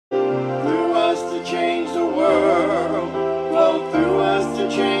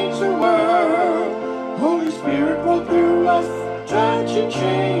us, touch and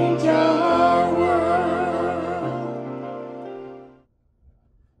change our world.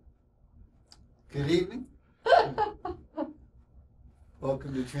 Good evening.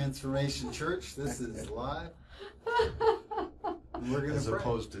 Welcome to Trans4mation Church. This is live. And we're going to pray. As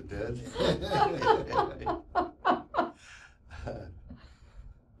opposed to dead.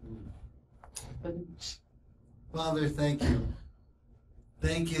 Father, thank you.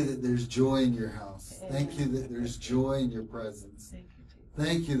 Thank you that there's joy in your house. Thank you that there's joy in your presence.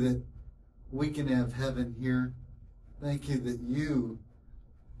 Thank you that we can have heaven here. Thank you that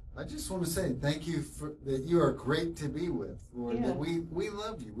I just want to say thank you for that you are great to be with, Lord. Yeah. That we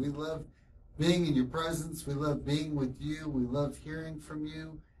love you. We love being in your presence. We love being with you. We love hearing from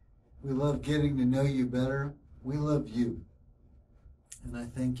you. We love getting to know you better. We love you. And I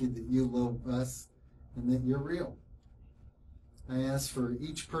thank you that you love us and that you're real. I ask for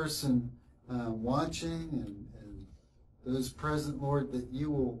each person watching and those present, Lord, that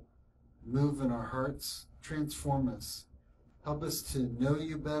you will move in our hearts, transform us. Help us to know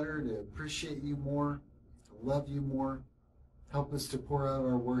you better, to appreciate you more, to love you more. Help us to pour out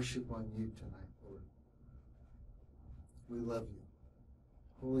our worship on you tonight, Lord. We love you.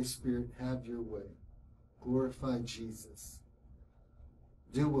 Holy Spirit, have your way. Glorify Jesus.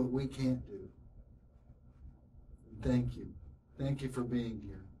 Do what we can't do. And thank you. Thank you for being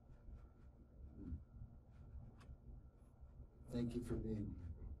here. Thank you for being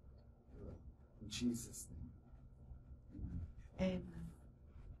here. In Jesus' name. Amen.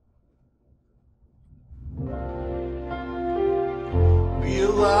 We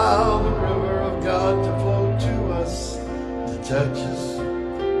allow the river of God to flow to us, to touch us.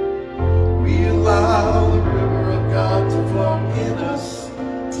 We allow the river of God to flow in us,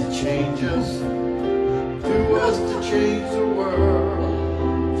 to change us. Through us to change the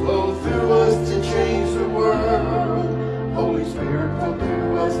world. Flow through us to change the world. Holy Spirit, flow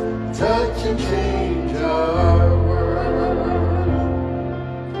through us, touch and change our world.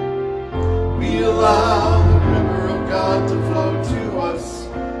 We allow the river of God to flow to us,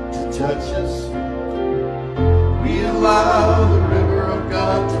 to touch us. We allow the river of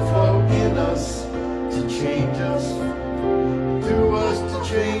God to flow in us, to change us. Through us to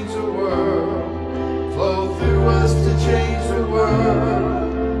change the world. Flow through us to change the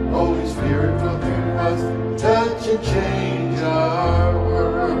world. Holy Spirit, flow through us, touch and change our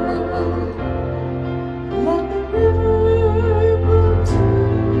world. Let the river move to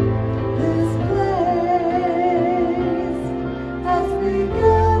this place as we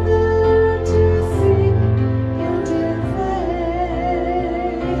gather to seek your dear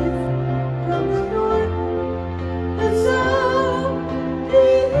face. From the north, the south, the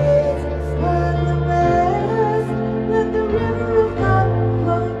east, and the west, let the river of God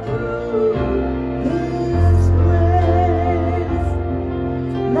flow through this place.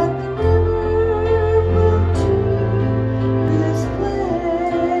 Let the river flow to this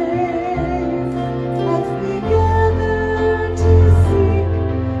place as we gather to seek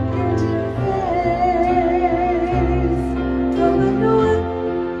your dear face. From the north,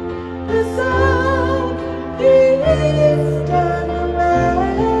 the south, the east, and the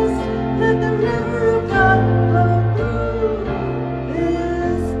west, let the river of God flow through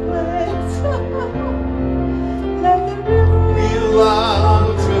this place. Let the river We allow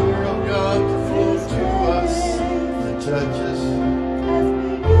the river of God to flow to us, to touch us. as we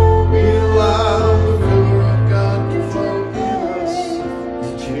gather We allow the river of God to flow in us,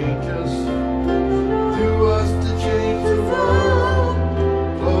 to change us. Through us to change the world.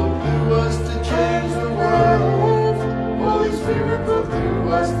 Flow through us to change the world. Holy Spirit, flow through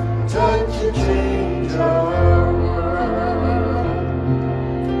us, touch and change our world.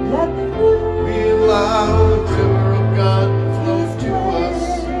 let the river We allow the river of God to flow to us,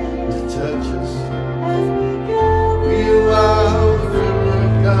 to touch us. as we gather We allow the river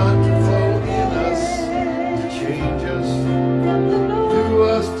of God to flow in us, to change us. from the north, Through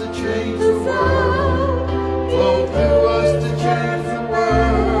us to change the world. Flow through us to change the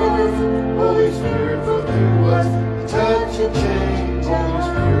world. Holy Spirit, flow through us, touch and change. Holy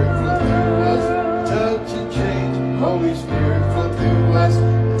Spirit, flow through us, touch and change. Holy Spirit, flow through us,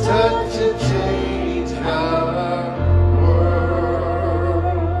 touch and change our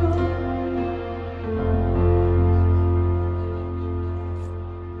world.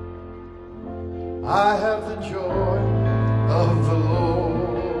 I have the joy of the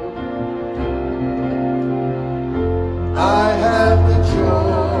Lord. I have the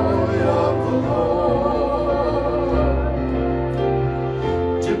joy of the Lord.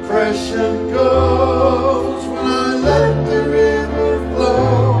 Depression goes when I let the river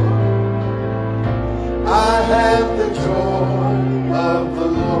flow. I have the joy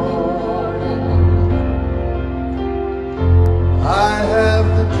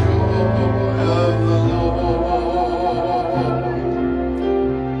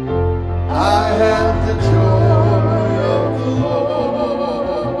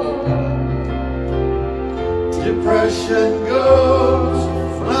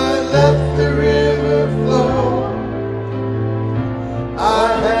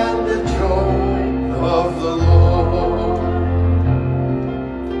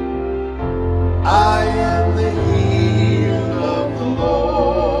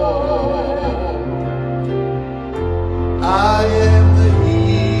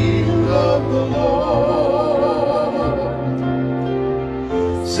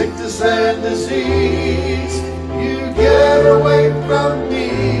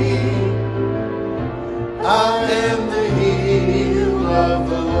I am the healed of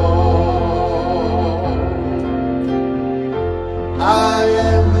the Lord. I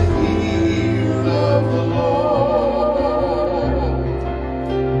am the healed of the Lord.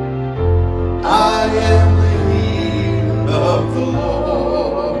 I am the healed of the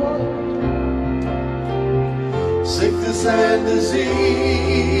Lord. Sickness and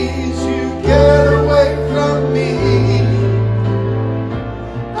disease, you get away from me.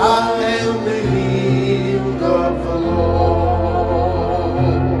 I am the healed of the Lord.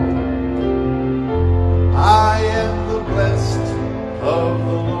 I am the blessed of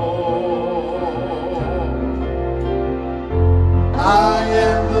the Lord. I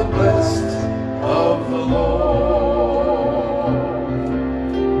am the blessed of the Lord.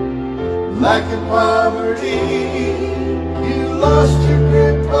 Lack and poverty, you lost your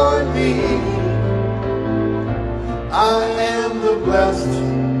grip on me. I am the blessed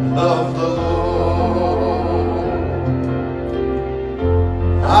of the Lord.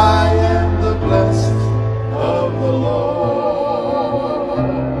 I am the blessed of the Lord.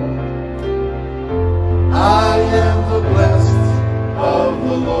 I am the blessed of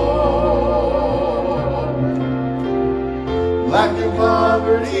the Lord. Lack and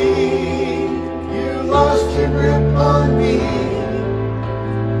poverty, you lost your grip on me.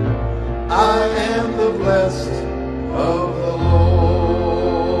 I am the blessed of the Lord.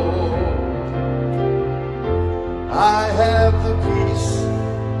 I have the peace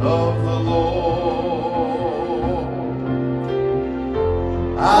of the Lord.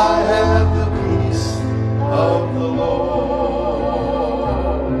 I have the peace of the Lord.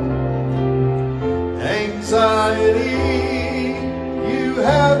 Anxiety, you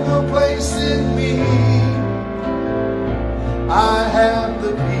have no place in me. I have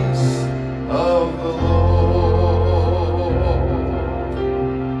the peace of the Lord.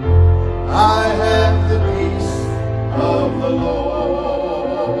 I have the peace of the Lord.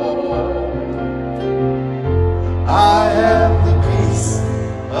 I have the peace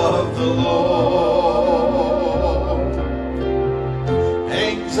of the Lord.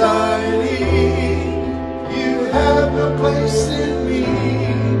 Anxiety, you have no place in me.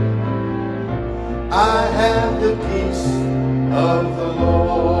 I have the peace of the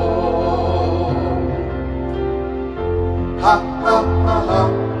Lord. Ha ha ha ha.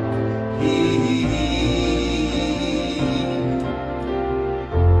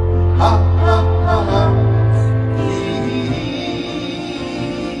 Ha ha ha ha.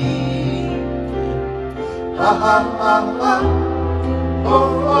 Ha ha ha ha.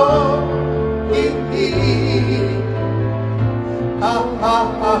 Oh oh. Ha ha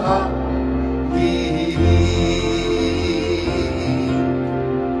ha ha.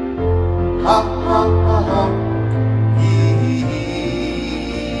 Ha ha ha ha.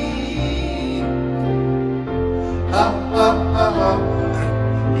 Ha ha ha ha.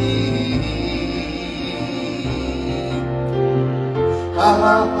 Ha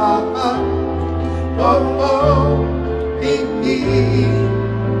ha ha ha. Oh oh.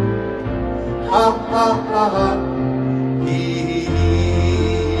 Ha ha ha ha.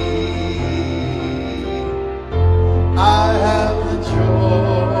 I have the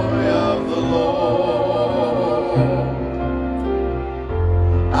joy of the Lord.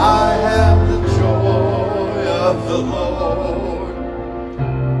 I have the joy of the Lord.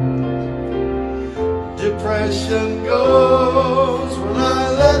 Depression goes when I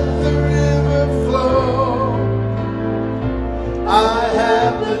let the river flow. I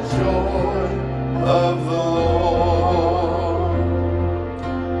have the joy of the Lord.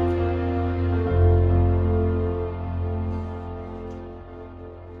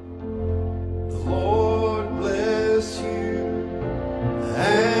 The Lord bless you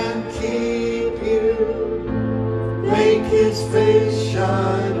and keep you. Make His face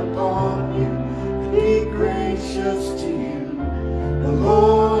shine upon you and be gracious to you. The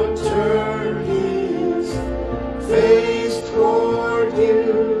Lord turn His face toward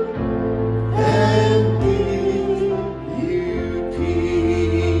you and give you peace.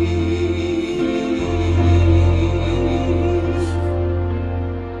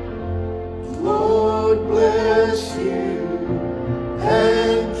 The Lord bless you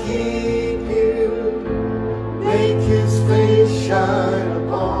and keep you. Make His face shine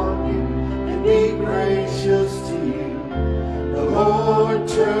upon you and be gracious to you. The Lord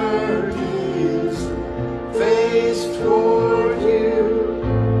turn His face toward you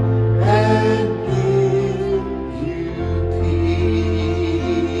and give you peace.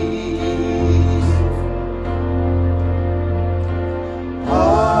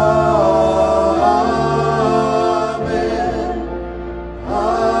 Amen.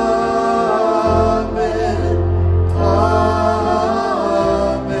 Amen.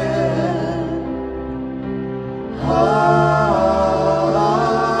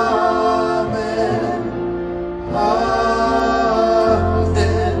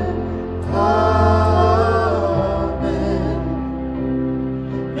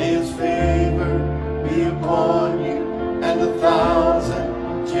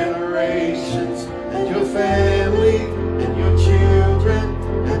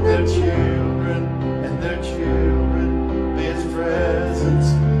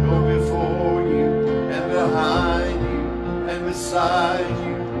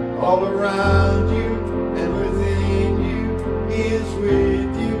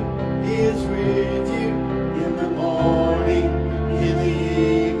 is with you in the morning, in the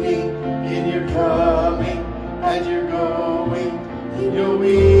evening, in your coming and your going, in your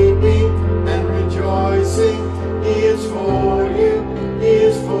weeping and rejoicing. He is for you, He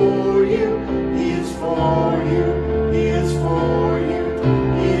is for you, He is for you, He is for you,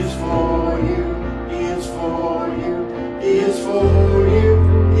 He is for you, He is for you, He is for you,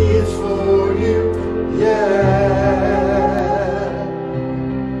 He is for you, yeah.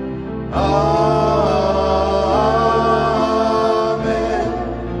 Amen.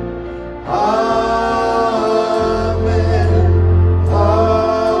 Amen.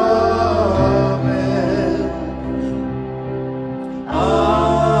 Amen.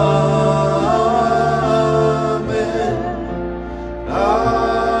 Amen.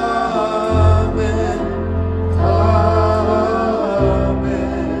 Amen. Amen.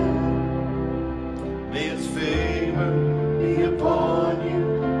 May His favor be upon you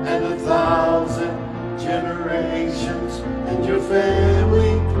and 1,000 generations, and your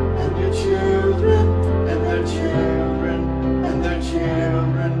family, and your children, and their children, and their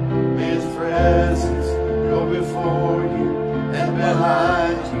children. May His presence go before you, and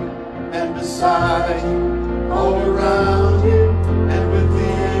behind you, and beside you, all around you, and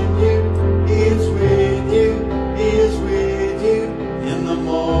within you. He is with you, He is with you in the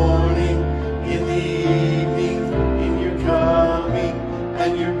morning, in the evening, in your coming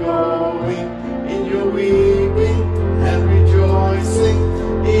and your going, in your weeping and rejoicing.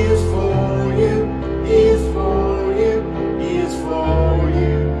 He is for you, He is for you, He is for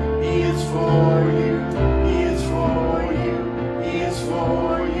you, He is for you, He is for you, He is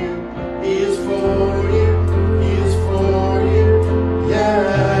for you, He is for you, He is for you, yeah.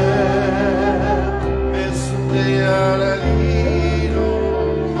 Messendearalido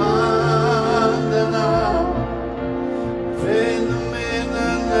mandana,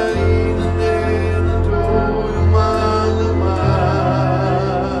 fenomenalina toyo mandama,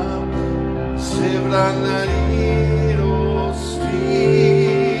 sevranaliro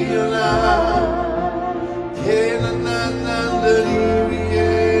stiana,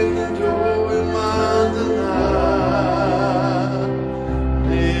 kenananandariviena toyo mandana,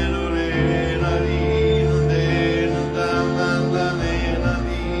 nelorenalino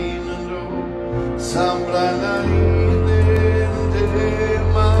denandanandanenalino do, sambranalino de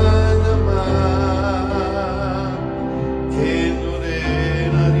mandama,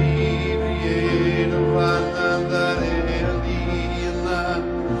 kenlorenalivrieno vanandarenalina,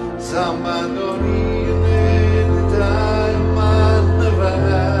 sambandorine daimandava.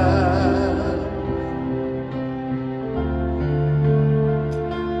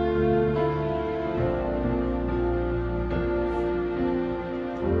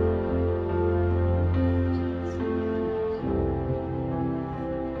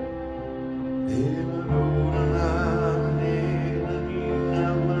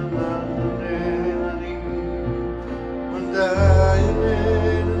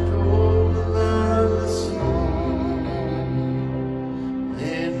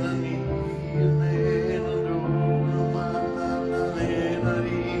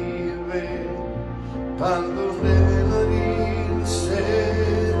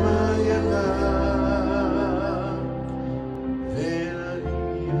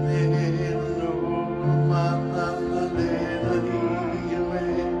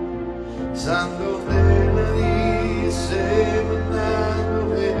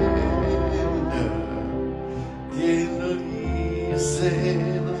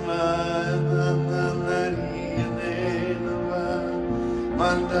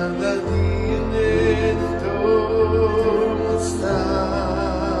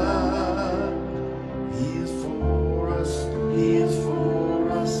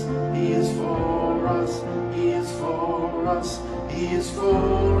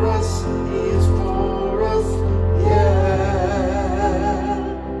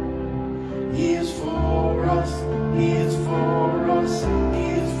 He is for us, He is for us, He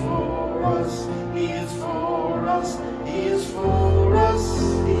is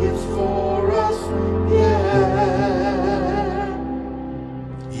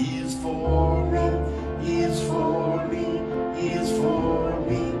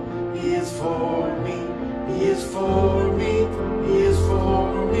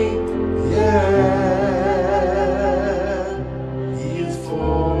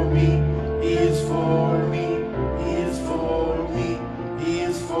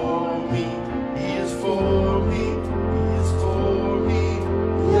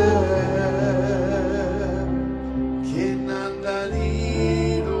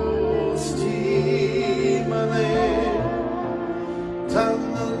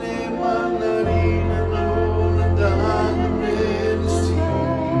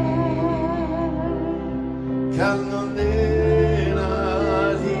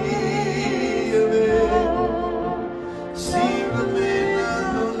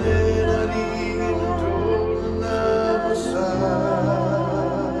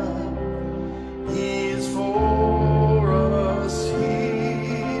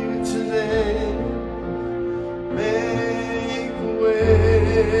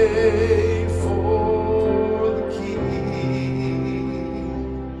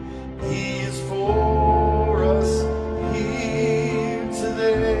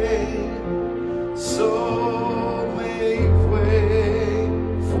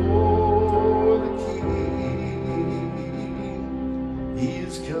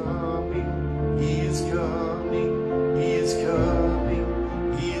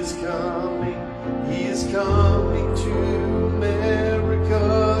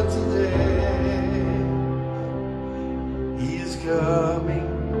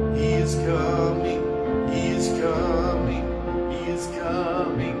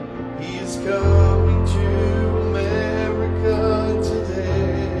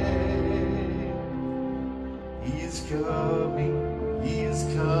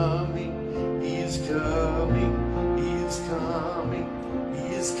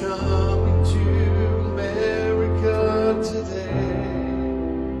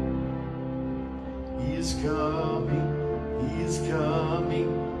is coming, he is coming,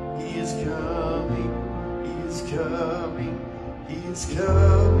 he is coming, he is coming, he is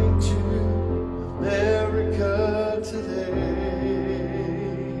coming to America today.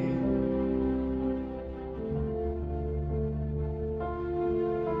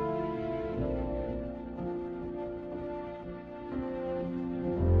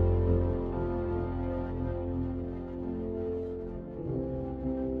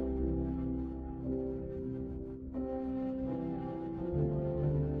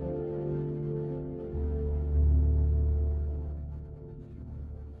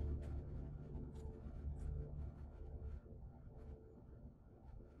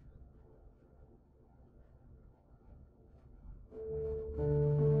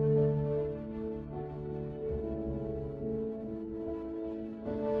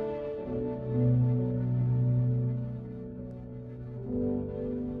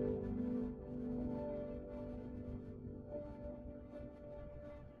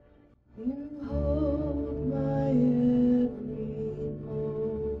 You hold my every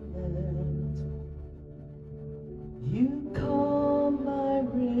moment. You calm my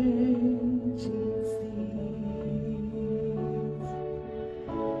raging seas.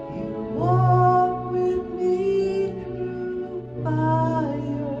 You walk with me through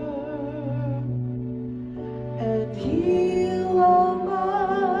fire and heal all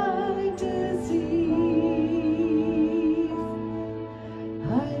my disease.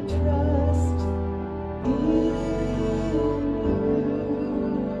 I trust in you.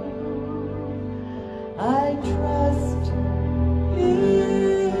 I trust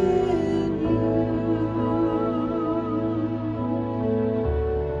in you.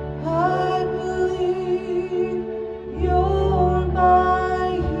 I believe you're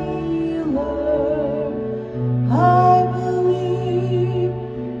my healer. I believe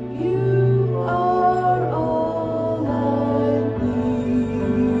you are all I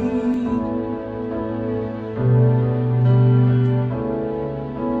need.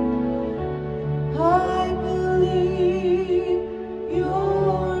 I believe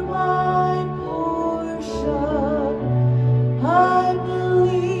you're my portion. I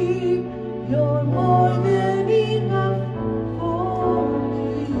believe you're more than enough for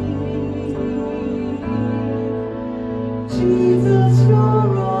me. Jesus,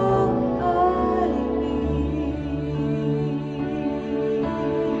 you're all I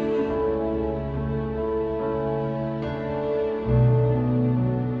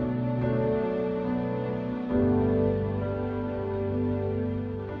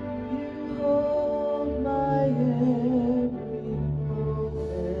You hold my every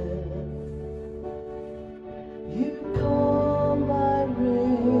moment. You calm my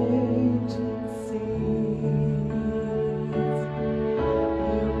raging seas.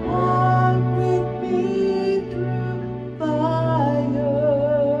 You walk with me through fire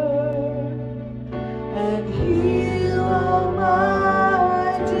and heal all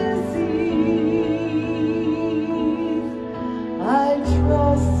my disease. I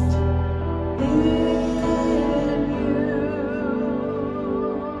trust in you.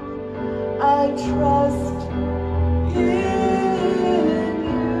 I trust in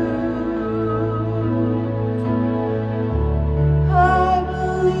you. I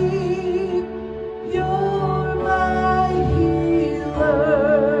believe you're my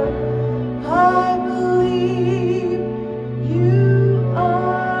healer. I believe you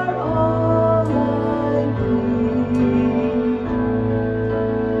are all I need.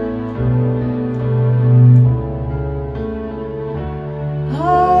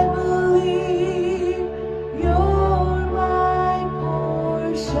 I believe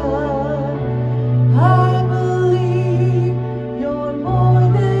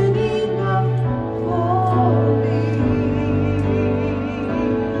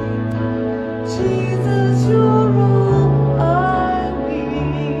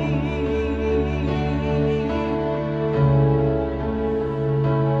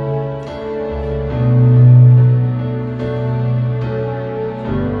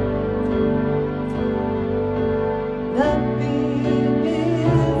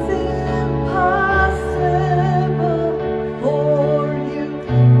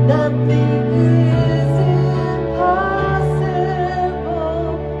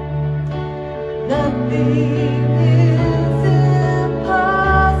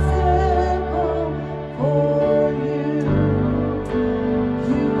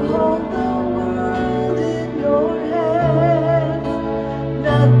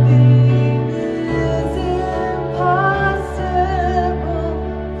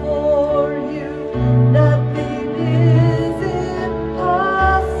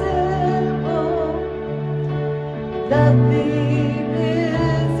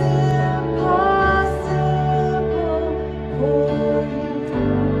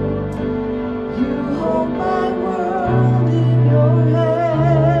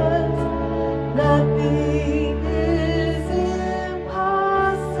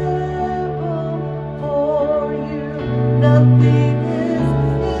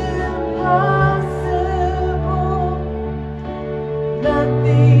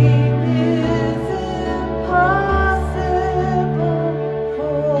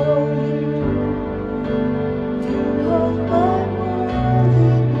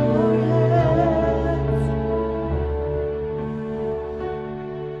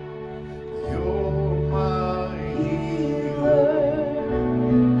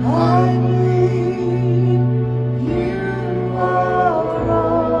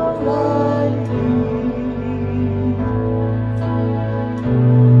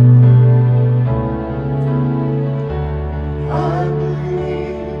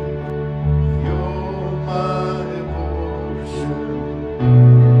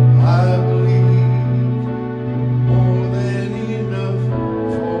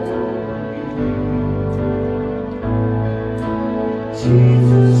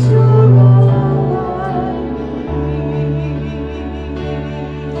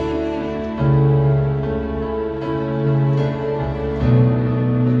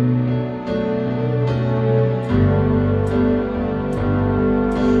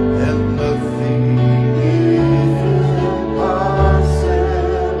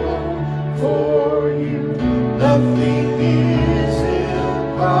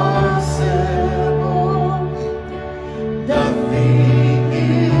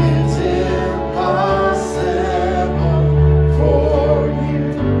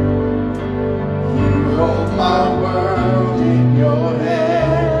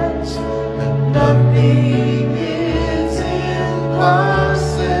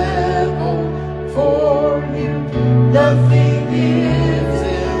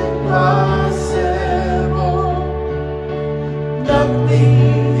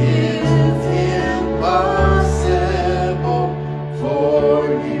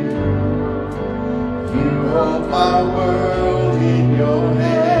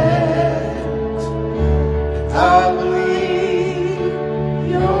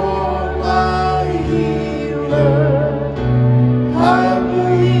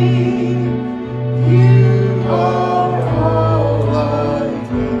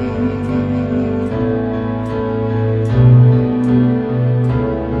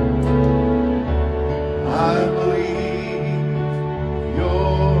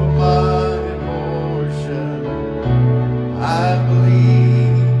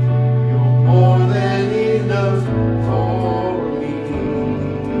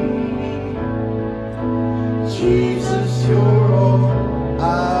you're all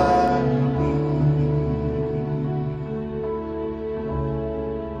I need.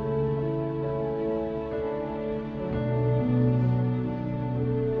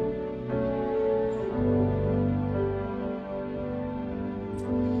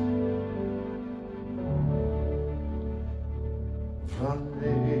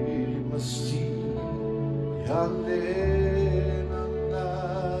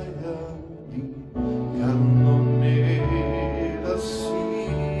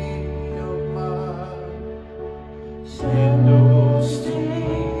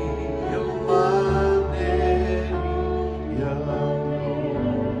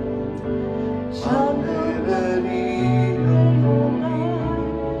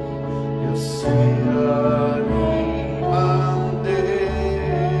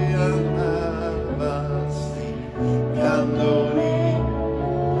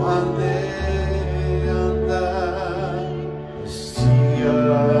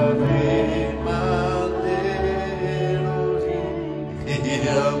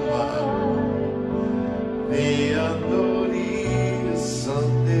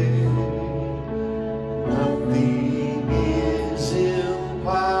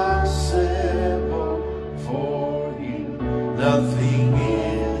 Nothing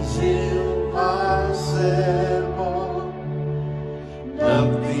is impossible.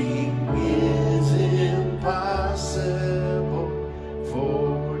 Nothing is impossible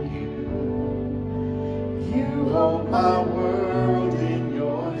for you. You hold my world in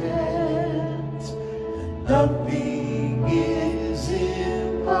your hands, and nothing is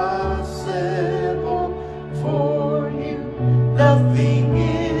impossible for you. Nothing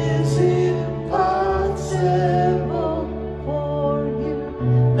is impossible for you.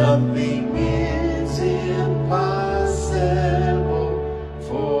 Nothing is impossible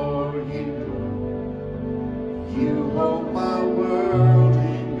for you. You hold my world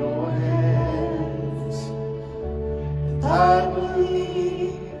in your hands, and I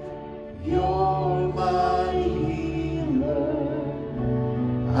believe you're my healer.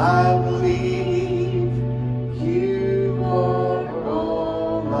 I believe you are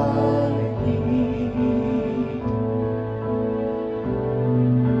all I need.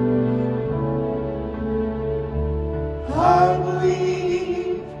 I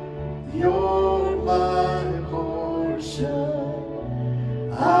believe you're my portion.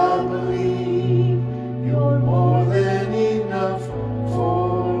 I believe you're more than enough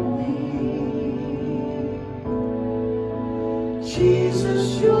for me.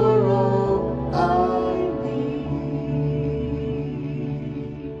 Jesus, you're all I need.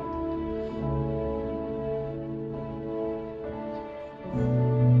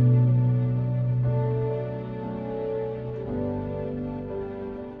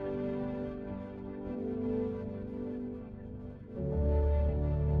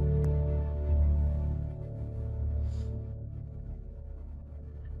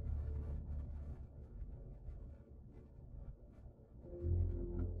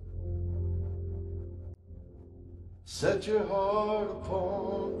 Set your heart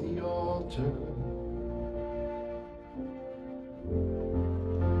upon the altar.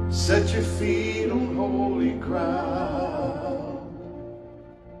 Set your feet on holy ground.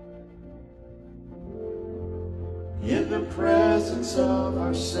 In the presence of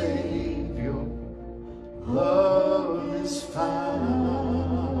our Savior, love is found.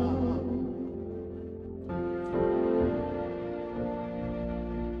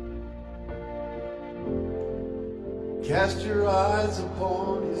 Cast your eyes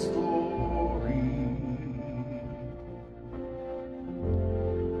upon His glory.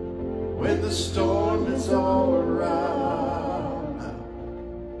 When the storm is all around,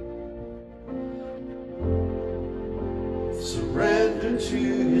 surrender to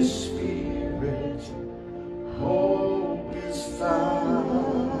His Spirit. Hope is found.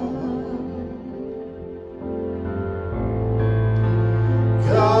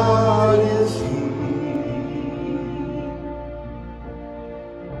 God is here.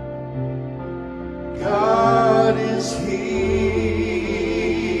 God is here.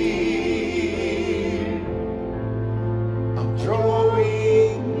 I'm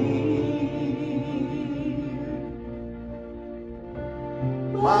drawing near.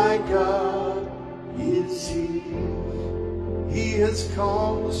 My God is here. He has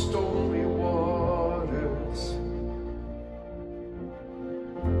calmed the stormy waters.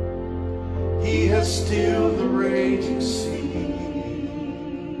 He has stilled the raging sea.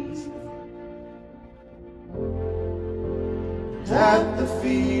 At the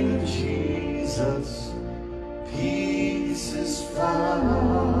feet of Jesus, peace is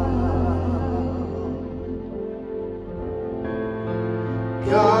found.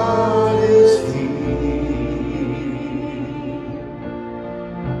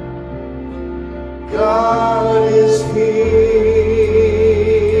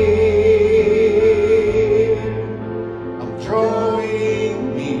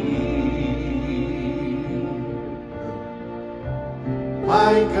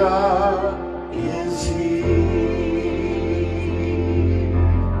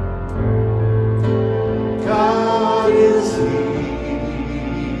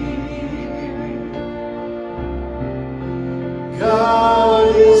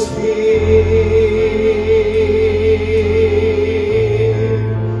 God is here.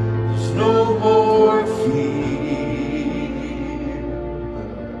 There's no more fear.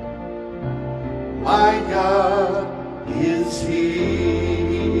 My God is here.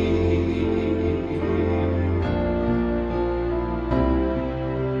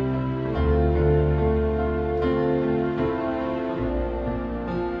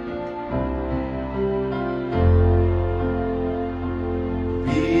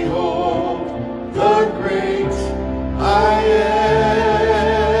 Behold the great I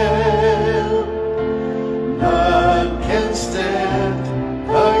am. None can stand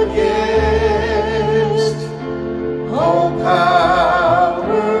against. All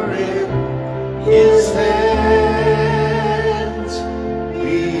power in His hands.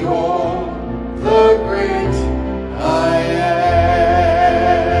 Behold the great I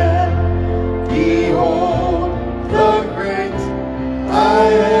am. Behold the great I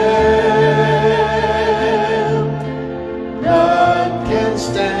am. None can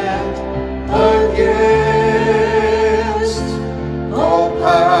stand against. All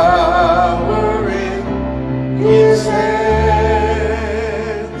power in His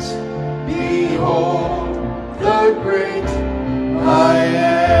hands. Behold the great I am.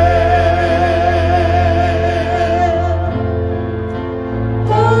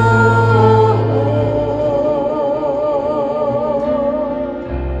 Oh,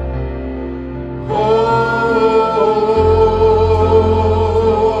 oh,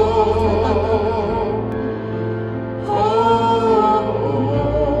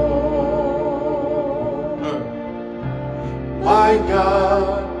 my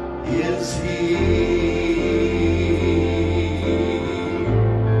God is here.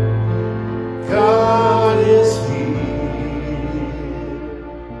 God is here.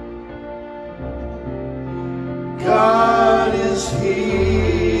 God is here.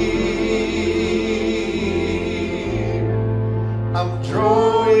 I'm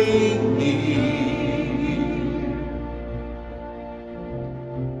drawing near.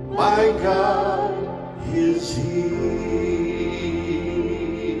 My God is here.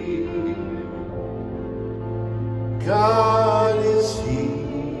 God is here.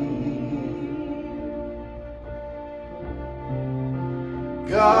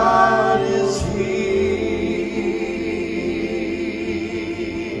 God is here.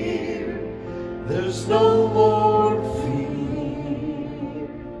 There's no more fear.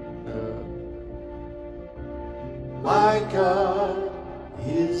 My God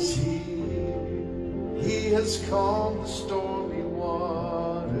is here. He has calmed the stormy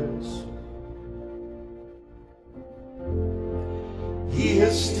waters. He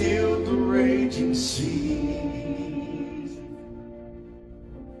has stilled the raging seas.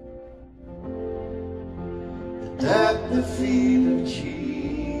 And at the feet of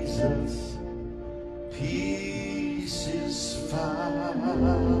Jesus, peace is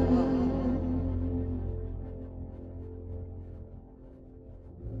found.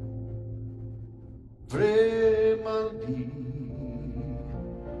 Fremali,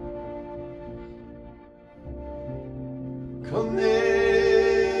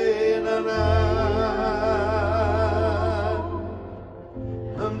 condenará,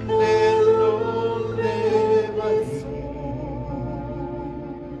 anelo levaí,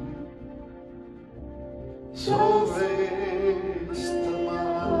 sobre esta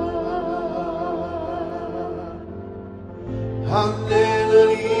mar, anelo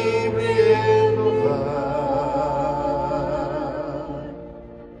libre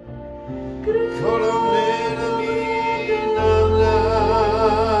Colonnena minana,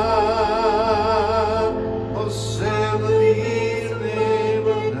 Hosanna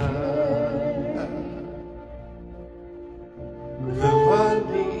Lebana,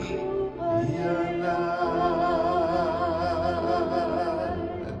 Levani Yana,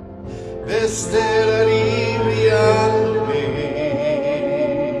 Vestera Librianme,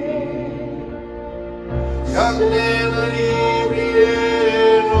 Candela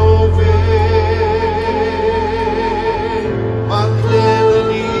Libriano ve.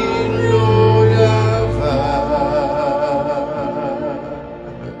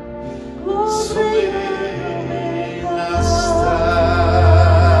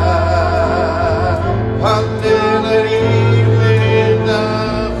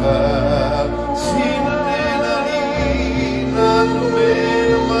 Sino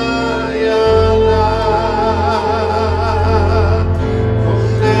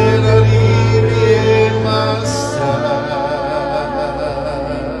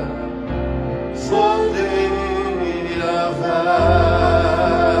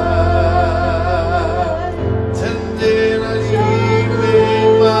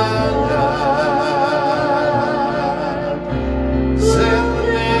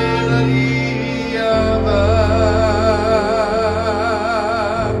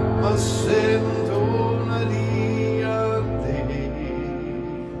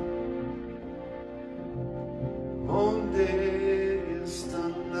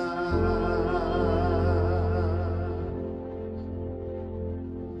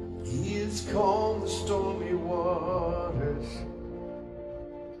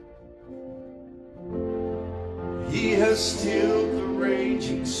has stilled the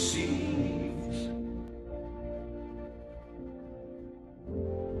raging seas,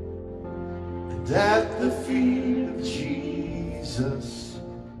 and at the feet of Jesus,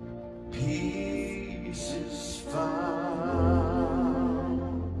 peace is found.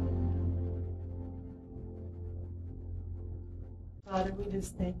 Father, we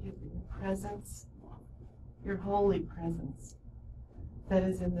just thank you for your presence, your holy presence that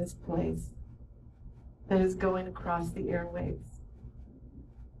is in this place, that is going across the airwaves.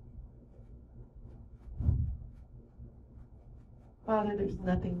 Father, there's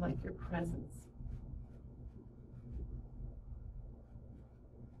nothing like your presence.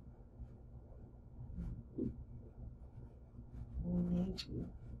 We need you.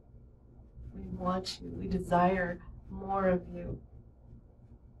 We want you. We desire more of you.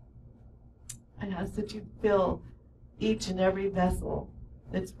 I ask that you fill each and every vessel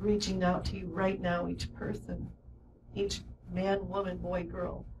that's reaching out to you right now, each person, each man, woman, boy,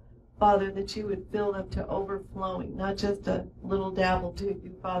 girl. Father, that you would fill them to overflowing, not just a little dabble do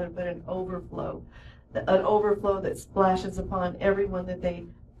you, Father, but an overflow that splashes upon everyone that they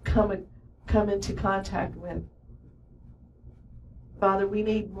come into contact with. Father, we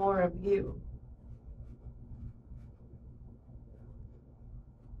need more of you.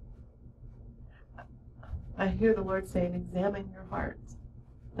 I hear the Lord saying, examine your hearts.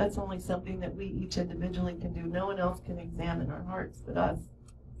 That's only something that we each individually can do. No one else can examine our hearts but us.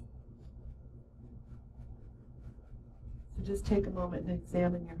 So just take a moment and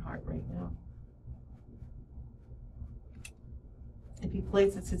examine your heart right now. If he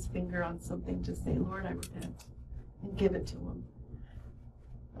places his finger on something, just say, Lord, I repent, and give it to him.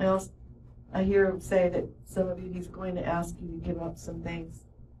 I hear him say that some of you, he's going to ask you to give up some things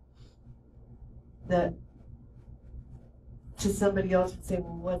that to somebody else would say,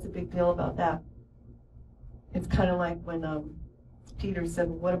 well, what's the big deal about that? It's kind of like when Peter said,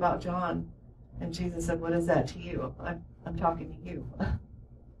 well, what about John? And Jesus said, what is that to you? I'm talking to you.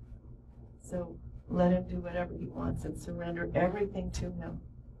 So let him do whatever he wants and surrender everything to him.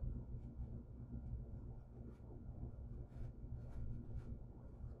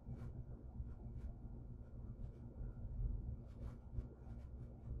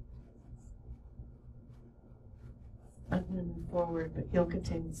 I'm going to move forward, but he'll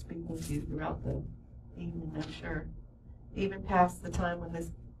continue speaking to you throughout the evening, I'm sure. Even past the time when this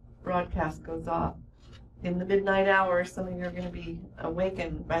broadcast goes off. In the midnight hour, some of you are going to be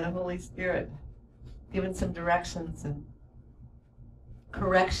awakened by the Holy Spirit, given some directions and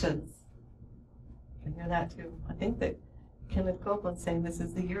corrections. I hear that too. I think that Kenneth Copeland's saying this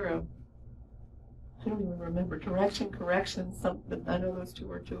is the year of, I don't even remember, correction, something. I know those two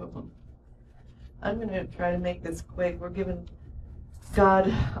are two of them. I'm going to try to make this quick. We're giving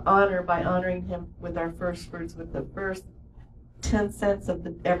God honor by honoring him with our first fruits, with the first 10 cents of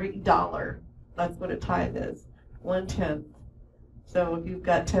every dollar. That's what a tithe is, 1/10. So if you've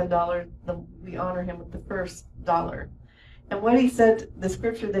got $10, then we honor him with the first dollar. And what he said, the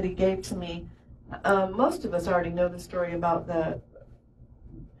scripture that he gave to me, most of us already know the story about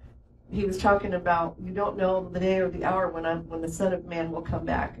he was talking about, you don't know the day or the hour when the Son of Man will come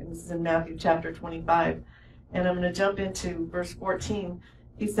back. And this is in Matthew chapter 25. And I'm going to jump into verse 14.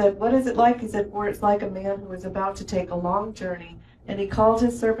 He said, what is it like? He said, for it's like a man who is about to take a long journey, and he called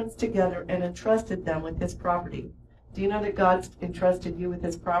his servants together and entrusted them with his property. Do you know that God entrusted you with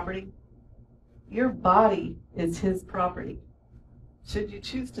his property? Your body is his property. Should you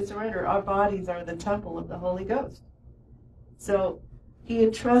choose to surrender, our bodies are the temple of the Holy Ghost. So he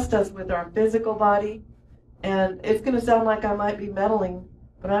entrusts us with our physical body, and it's going to sound like I might be meddling,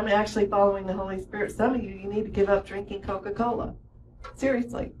 but I'm actually following the Holy Spirit. Some of you need to give up drinking Coca-Cola.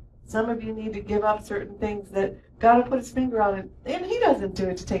 Seriously. Some of you need to give up certain things that God will put his finger on it. And he doesn't do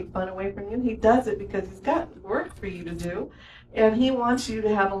it to take fun away from you. He does it because he's got work for you to do. And he wants you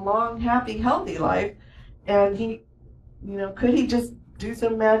to have a long, happy, healthy life. And he, could he just do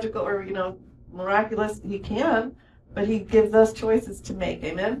some magical or, miraculous? He can, but he gives us choices to make.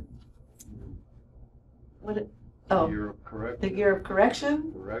 Amen? Year of correction. The year of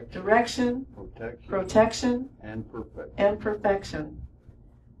correction, direction, protection, and perfection.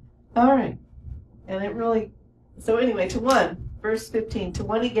 All right. And it really, so anyway, to one, verse 15, to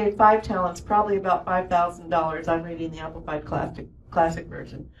one he gave 5 talents, probably about $5,000. I'm reading the Amplified Classic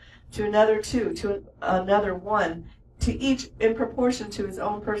Version. To another 2, to another 1, to each in proportion to his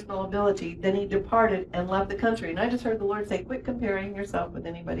own personal ability. Then he departed and left the country. And I just heard the Lord say, quit comparing yourself with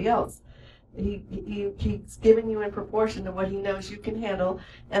anybody else. He's giving you in proportion to what he knows you can handle,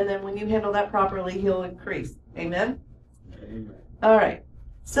 and then when you handle that properly, he'll increase. Amen? Amen. All right.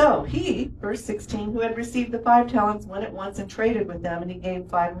 So he, verse 16, who had received the 5 talents went at once and traded with them, and he gained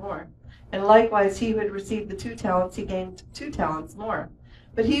 5 more. And likewise he who had received the 2 talents, he gained 2 talents more.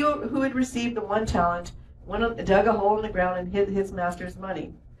 But he who had received the 1 talent dug a hole in the ground and hid his master's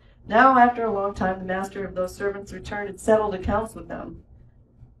money. Now after a long time the master of those servants returned and settled accounts with them.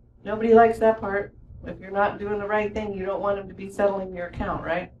 Nobody likes that part. If you're not doing the right thing, you don't want him to be settling your account,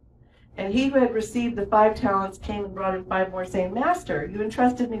 right? And he who had received the 5 talents came and brought him 5 more, saying, Master, you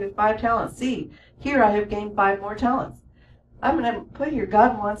entrusted me with 5 talents. See, here I have gained 5 more talents. I'm going to put here,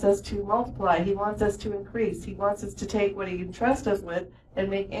 God wants us to multiply. He wants us to increase. He wants us to take what he entrusts us with and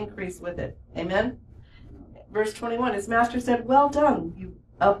make increase with it. Amen? Verse 21, his master said, Well done, you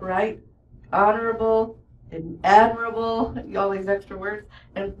upright, honorable, and admirable, all these extra words,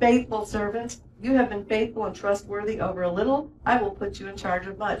 and faithful servant. You have been faithful and trustworthy over a little. I will put you in charge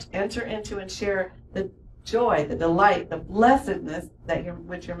of much. Enter into and share the joy, the delight, the blessedness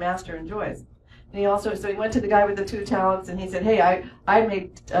which your master enjoys. And he went to the guy with the 2 talents, and he said, Hey, I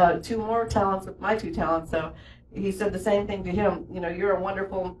made 2 more talents with my 2 talents. So he said the same thing to him. You know, you're a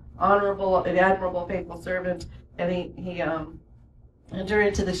wonderful, honorable, and admirable, faithful servant. And he enter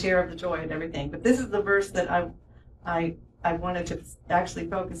into the share of the joy and everything. But this is the verse that I wanted to actually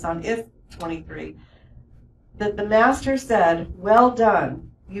focus on, is 23. That the master said, Well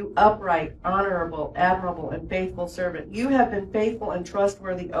done, you upright, honorable, admirable, and faithful servant. You have been faithful and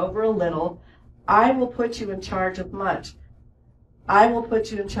trustworthy over a little. I will put you in charge of much. I will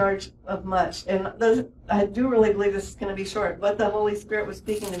put you in charge of much. And I do really believe this is going to be short. What the Holy Spirit was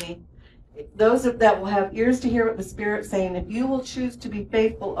speaking to me, those that will have ears to hear what the Spirit's saying, if you will choose to be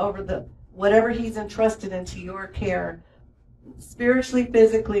faithful over whatever he's entrusted into your care, spiritually,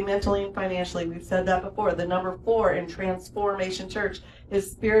 physically, mentally, and financially. We've said that before. The number 4 in Trans4mation Church is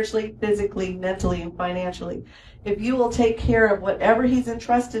spiritually, physically, mentally, and financially. If you will take care of whatever he's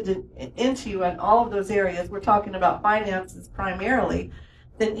entrusted into you in all of those areas, we're talking about finances primarily,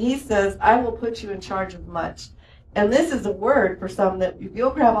 then he says, I will put you in charge of much. And this is a word for some that if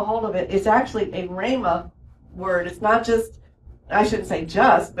you'll grab a hold of it, it's actually a rhema word. It's not just, I shouldn't say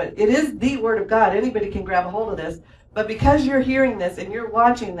just, but it is the word of God. Anybody can grab a hold of this. But because you're hearing this and you're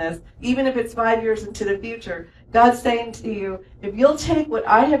watching this, even if it's 5 years into the future, God's saying to you, if you'll take what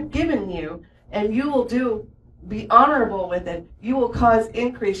I have given you and you will be honorable with it, you will cause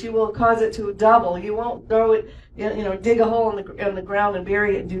increase. You will cause it to double. You won't throw it, dig a hole in the ground and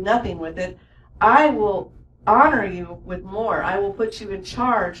bury it and do nothing with it. I will honor you with more. I will put you in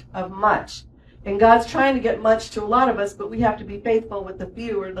charge of much. And God's trying to get much to a lot of us, but we have to be faithful with the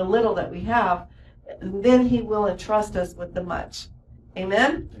few or the little that we have. And then he will entrust us with the much.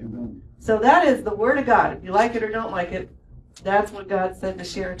 Amen? Amen. So that is the word of God. If you like it or don't like it, that's what God said to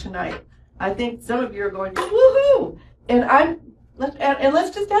share tonight. I think some of you are going, woohoo! And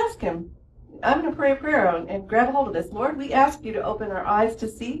let's just ask him. I'm going to pray a prayer and grab a hold of this. Lord, we ask you to open our eyes to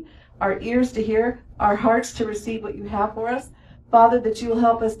see, our ears to hear, our hearts to receive what you have for us. Father, that you will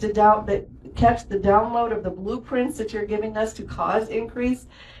help us to catch the download of the blueprints that you're giving us to cause increase.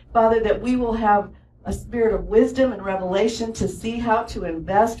 Father, that we will have a spirit of wisdom and revelation to see how to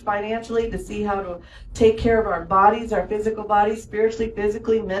invest financially, to see how to take care of our bodies, our physical bodies, spiritually,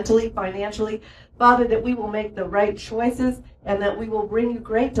 physically, mentally, financially. Father, that we will make the right choices and that we will bring you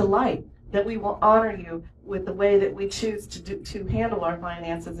great delight, that we will honor you with the way that we choose to handle our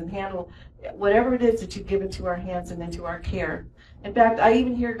finances and handle whatever it is that you give into our hands and into our care. In fact, I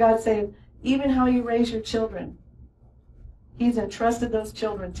even hear God saying, even how you raise your children. He's entrusted those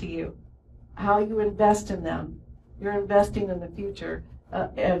children to you. How you invest in them. You're investing in the future,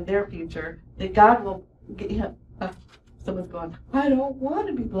 and their future. That God will get someone's going, I don't want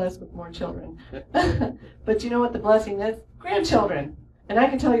to be blessed with more children. But you know what the blessing is? Grandchildren. And I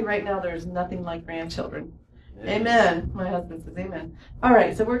can tell you right now, there's nothing like grandchildren. Amen. My husband says amen. All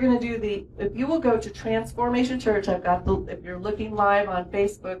right, so we're going to do if you will go to Trans4mation Church, if you're looking live on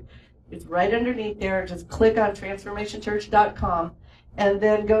Facebook, it's right underneath there. Just click on transformationchurch.com and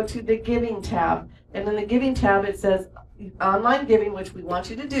then go to the Giving tab. And in the Giving tab, it says Online Giving, which we want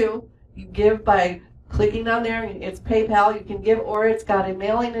you to do. You give by clicking on there. It's PayPal. You can give, or it's got a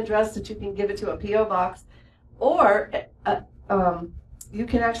mailing address that you can give it to, a P.O. box. Or you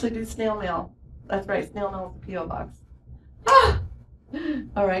can actually do snail mail. That's right, snail mail is a P.O. box. Ah!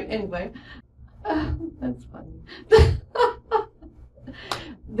 All right, anyway. That's funny.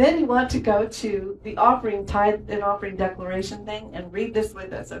 Then you want to go to the offering, tithe and offering declaration thing and read this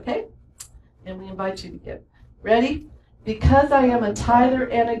with us, okay? And we invite you to give. Ready? Because I am a tither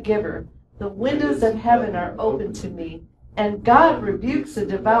and a giver, the windows of heaven are open to me, and God rebukes the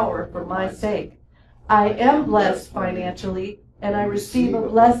devourer for my sake. I am blessed financially, and I receive a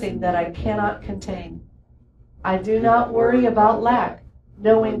blessing that I cannot contain. I do not worry about lack,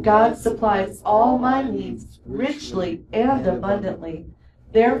 knowing God supplies all my needs richly and abundantly.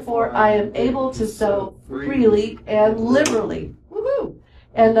 Therefore, I am able to sow freely and liberally. Woohoo!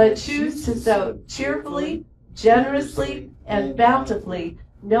 And I choose to sow cheerfully, generously, and bountifully,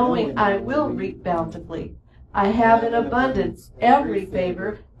 knowing I will reap bountifully. I have in abundance every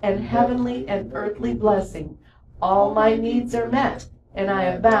favor and heavenly and earthly blessing. All my needs are met, and I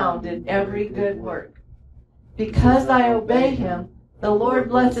abound in every good work. Because I obey him, the Lord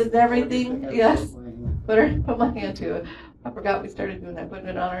blesses everything. Yes, put my hand to it. I forgot we started doing that, putting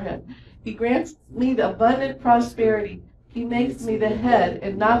it on our head. He grants me the abundant prosperity. He makes me the head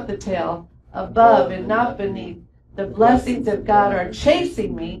and not the tail, above and not beneath. The blessings of God are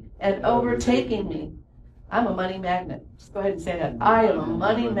chasing me and overtaking me. I'm a money magnet. Just go ahead and say that. I am a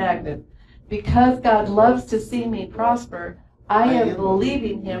money magnet. Because God loves to see me prosper, I am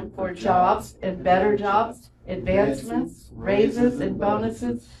believing him for jobs and better jobs, advancements, raises and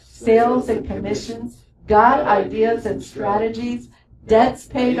bonuses, sales and commissions, God ideas and strategies, debts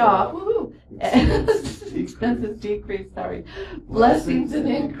paid off, woohoo, expenses decreased, blessings and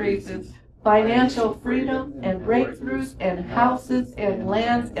increases, financial freedom and breakthroughs and houses and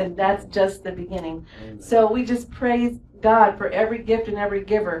lands, and that's just the beginning. So we just praise God for every gift and every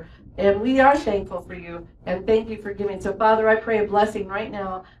giver. And we are thankful for you, and thank you for giving. So, Father, I pray a blessing right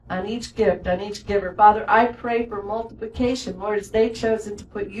now on each gift, on each giver. Father, I pray for multiplication, Lord, as they've chosen to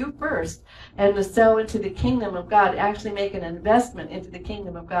put you first and to sow into the kingdom of God, actually make an investment into the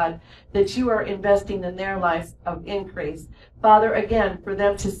kingdom of God, that you are investing in their lives of increase. Father, again, for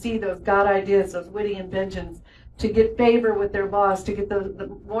them to see those God ideas, those witty inventions, to get favor with their boss, to get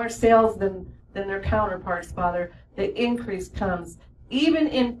the more sales than their counterparts, Father, the increase comes. Even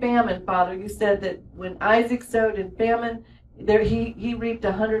in famine, Father, you said that when Isaac sowed in famine, he reaped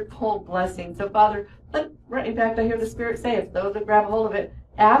 100-fold blessing. So, Father, in fact, I hear the Spirit say, if those that grab a hold of it,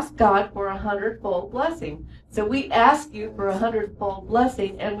 ask God for 100-fold blessing. So we ask you for 100-fold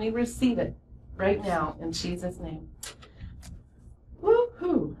blessing, and we receive it right now in Jesus' name.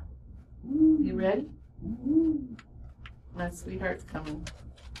 Woo-hoo. You ready? My sweetheart's coming.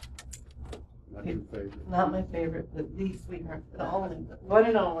 Not your favorite. Not my favorite, but the sweetheart. The only, one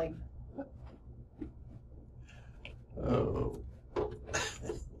and only. Oh.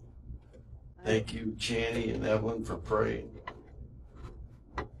 Thank you, Channy and Evelyn, for praying.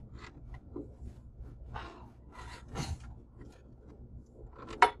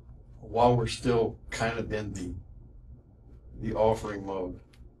 While we're still kind of in the offering mode,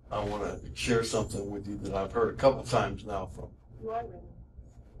 I want to share something with you that I've heard a couple times now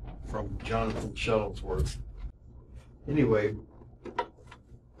from Jonathan Shuttlesworth. Anyway,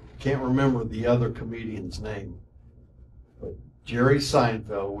 can't remember the other comedian's name, but Jerry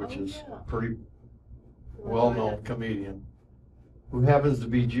Seinfeld, which is a pretty well-known comedian, who happens to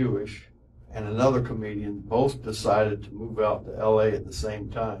be Jewish, and another comedian both decided to move out to LA at the same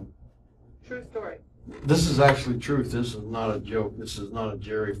time. True story. This is actually truth. This is not a joke. This is not a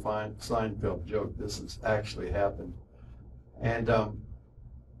Jerry Seinfeld joke. This has actually happened. And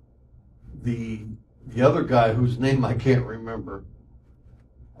the other guy, whose name I can't remember,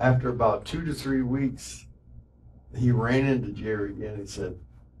 after about 2 to 3 weeks, he ran into Jerry again. He said,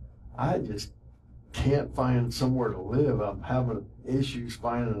 I just can't find somewhere to live. I'm having issues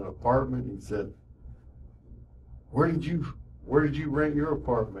finding an apartment. He said, where did you rent your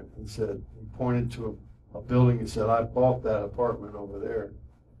apartment? He said, he pointed to a building. He said, I bought that apartment over there.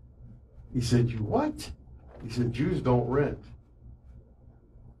 He said, you what? He said, Jews don't rent.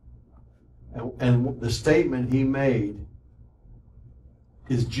 And the statement he made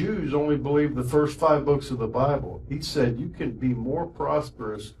is Jews only believe the first 5 books of the Bible. He said, you can be more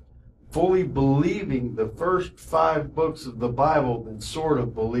prosperous fully believing the first 5 books of the Bible than sort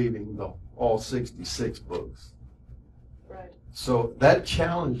of believing all 66 books. right. So that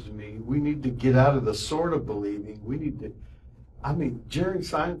challenged me. We need to get out of the sort of believing. Jerry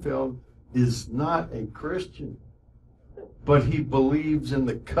Seinfeld is not a Christian, but he believes in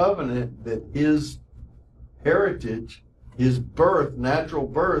the covenant that his heritage, his birth, natural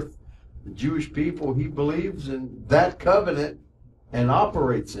birth, the Jewish people, he believes in that covenant and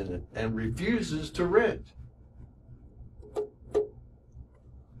operates in it and refuses to rent.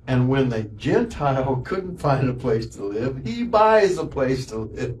 And when the Gentile couldn't find a place to live, he buys a place to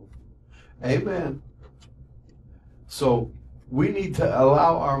live. Amen. So we need to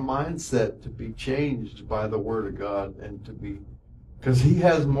allow our mindset to be changed by the Word of God, and to be, because He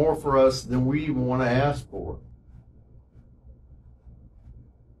has more for us than we even want to ask for.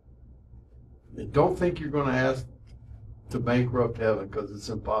 And don't think you're going to ask to bankrupt heaven because it's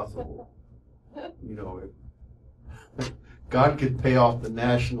impossible. You know, God could pay off the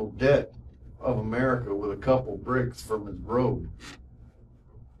national debt of America with a couple bricks from his road.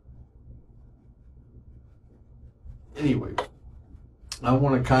 Anyway, I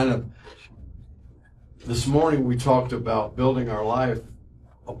want to kind of, this morning we talked about building our life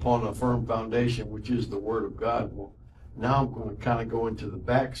upon a firm foundation, which is the Word of God. Well, now I'm going to kind of go into the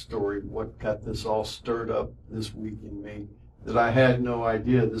backstory, what got this all stirred up this week in me, that I had no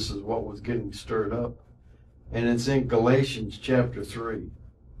idea this is what was getting stirred up. And it's in Galatians chapter 3.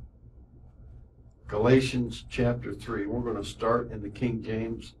 Galatians chapter 3. We're going to start in the King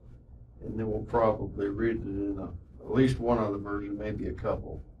James, and then we'll probably read it in at least one other version, maybe a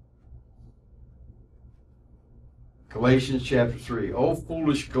couple. Galatians chapter 3. O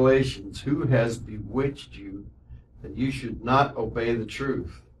foolish Galatians, who has bewitched you that you should not obey the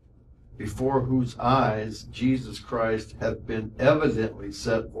truth, before whose eyes Jesus Christ hath been evidently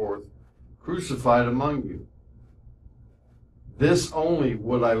set forth, crucified among you? This only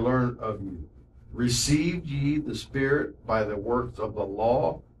would I learn of you. Received ye the Spirit by the works of the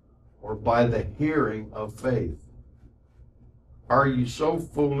law, or by the hearing of faith? Are you so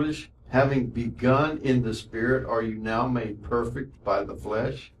foolish? Having begun in the Spirit, are you now made perfect by the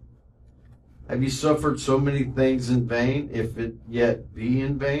flesh? Have you suffered so many things in vain, if it yet be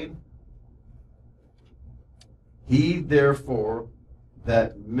in vain? He therefore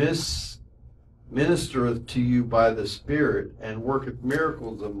that ministereth to you by the Spirit, and worketh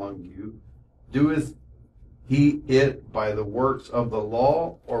miracles among you, doeth he it by the works of the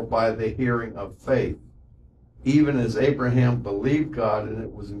law, or by the hearing of faith? Even as Abraham believed God, and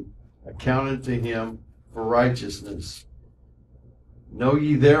it was accounted to him for righteousness. Know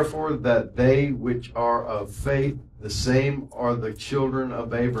ye therefore that they which are of faith, the same are the children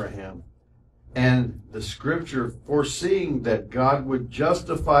of Abraham. And the Scripture, foreseeing that God would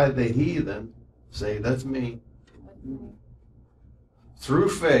justify the heathen, say, that's me, through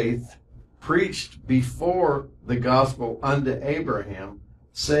faith, preached before the gospel unto Abraham,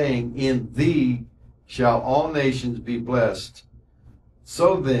 saying, in thee shall all nations be blessed.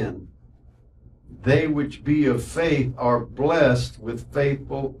 So then, they which be of faith are blessed with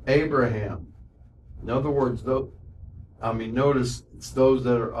faithful Abraham. In other words, notice it's those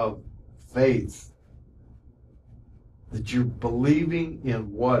that are of faith, that you're believing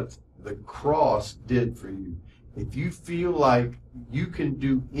in what the cross did for you. If you feel like you can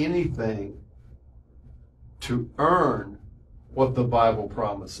do anything to earn what the Bible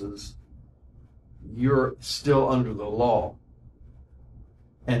promises, you're still under the law.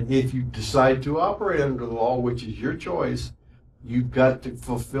 And if you decide to operate under the law, which is your choice, you've got to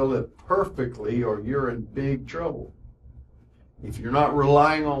fulfill it perfectly, or you're in big trouble. If you're not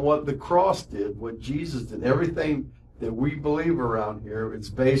relying on what the cross did, what Jesus did, everything that we believe around here, it's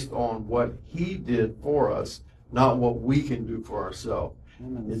based on what he did for us, not what we can do for ourselves.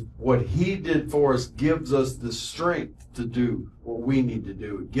 What he did for us gives us the strength to do what we need to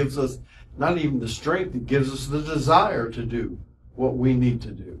do. It gives us not even the strength, it gives us the desire to do what we need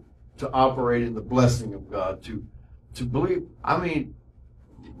to do, to operate in the blessing of God, to believe. I mean,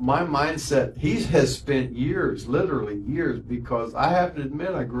 my mindset, he has spent years, literally years, because I have to admit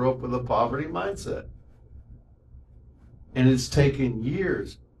I grew up with a poverty mindset. And it's taken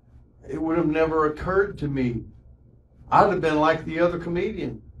years. It would have never occurred to me. I'd have been like the other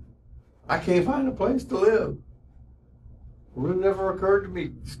comedian. I can't find a place to live. It would have never occurred to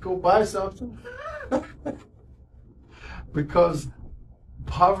me, just go buy something. Because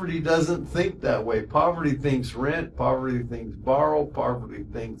poverty doesn't think that way. Poverty thinks rent, poverty thinks borrow, poverty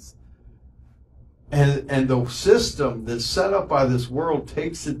thinks... And the system that's set up by this world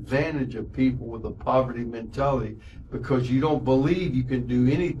takes advantage of people with a poverty mentality, because you don't believe you can do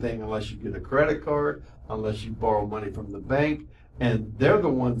anything unless you get a credit card, unless you borrow money from the bank, and they're the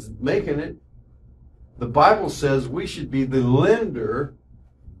ones making it. The Bible says we should be the lender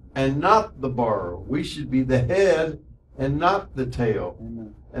and not the borrower. We should be the head and not the tail.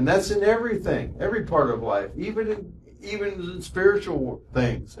 Amen. And that's in everything, every part of life, even in spiritual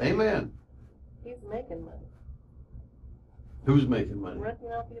things. Amen. He's making money. Who's making money?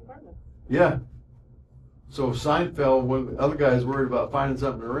 Renting out the apartment. Yeah. So Seinfeld, when the other guy's worried about finding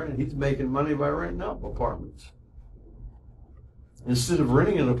something to rent, he's making money by renting out apartments. Instead of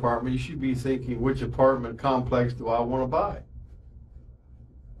renting an apartment, you should be thinking, which apartment complex do I want to buy?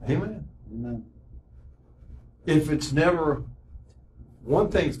 Amen. Amen. If it's never,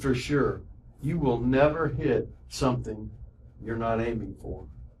 one thing's for sure, you will never hit something you're not aiming for.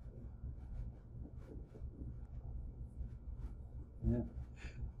 Yeah.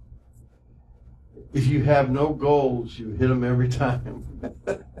 If you have no goals, you hit them every time.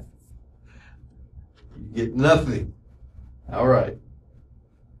 You get nothing. All right.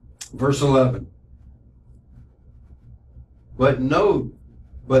 Verse 11. But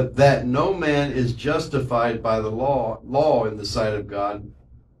that no man is justified by the law in the sight of God,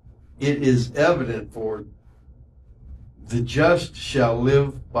 it is evident, for the just shall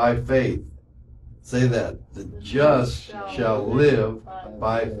live by faith. Say that. The just shall live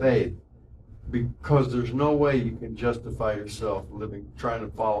by faith. Because there's no way you can justify yourself trying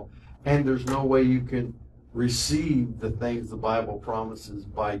to follow. And there's no way you can receive the things the Bible promises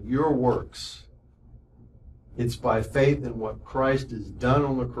by your works. It's by faith in what Christ has done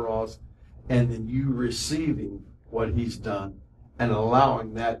on the cross, and then you receiving what he's done and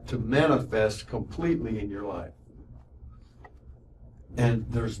allowing that to manifest completely in your life. And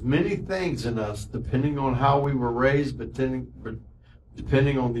there's many things in us, depending on how we were raised,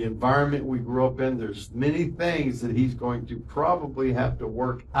 depending on the environment we grew up in, there's many things that he's going to probably have to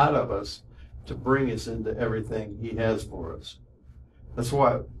work out of us to bring us into everything he has for us. That's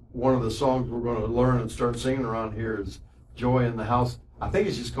why one of the songs we're going to learn and start singing around here is Joy in the House. I think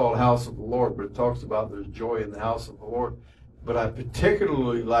it's just called House of the Lord, but it talks about there's joy in the house of the Lord. But I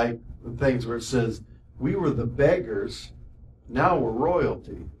particularly like the things where it says, we were the beggars, now we're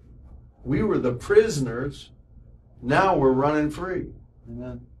royalty. We were the prisoners, now we're running free.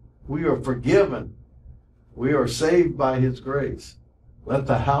 Amen. We are forgiven. We are saved by his grace. Let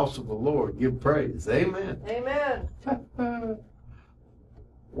the house of the Lord give praise. Amen. Amen.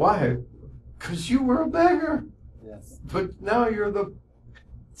 Why? Because you were a beggar. Yes. But now you're the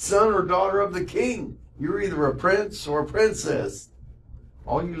son or daughter of the king. You're either a prince or a princess.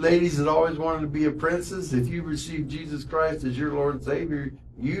 All you ladies that always wanted to be a princess, if you receive Jesus Christ as your Lord and Savior,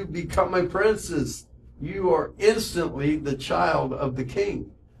 you become a princess. You are instantly the child of the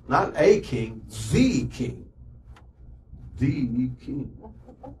king. Not a king, the king. The king.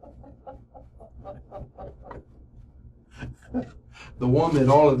 The one that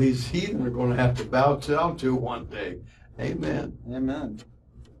all of these heathen are going to have to bow down to one day. Amen. Amen.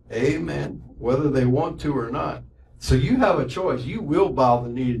 Amen. Whether they want to or not. So you have a choice. You will bow the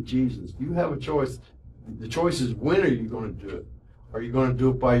knee to Jesus. You have a choice. The choice is, when are you going to do it? Are you going to do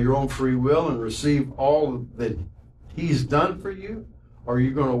it by your own free will and receive all that he's done for you? Or are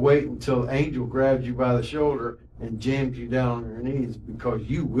you going to wait until the angel grabs you by the shoulder and jams you down on your knees? Because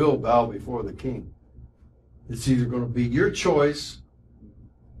you will bow before the king. It's either going to be your choice,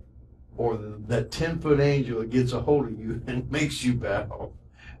 or that 10-foot angel that gets a hold of you and makes you bow.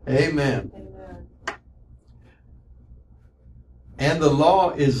 Amen. Amen. And the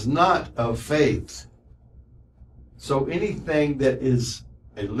law is not of faith. So anything that is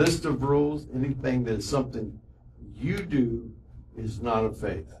a list of rules, anything that is something you do, is not of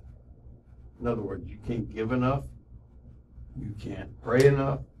faith. In other words, you can't give enough, you can't pray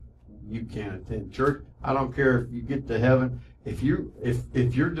enough, you can't attend church. I don't care if you get to heaven. If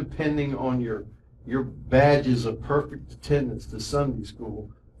you're depending on your badges of perfect attendance to Sunday school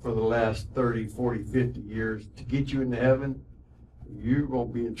for the last 30, 40, 50 years to get you into heaven, you're going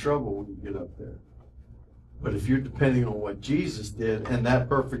to be in trouble when you get up there. But if you're depending on what Jesus did, and that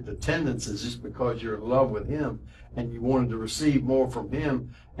perfect attendance is just because you're in love with him and you wanted to receive more from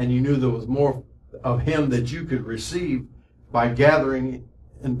him, and you knew there was more of him that you could receive by gathering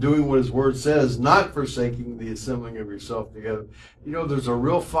and doing what his word says, not forsaking the assembling of yourself together. You know, there's a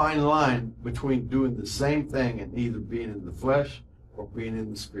real fine line between doing the same thing and either being in the flesh or being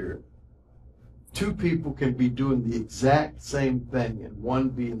in the spirit. Two people can be doing the exact same thing, and one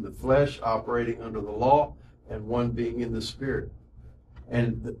be in the flesh, operating under the law, and one being in the spirit.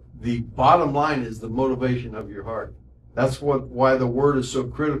 And the bottom line is the motivation of your heart. That's why the word is so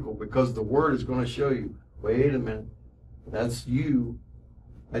critical, because the word is going to show you, wait a minute, that's you.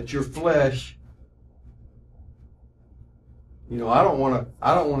 That's your flesh. You know, I don't want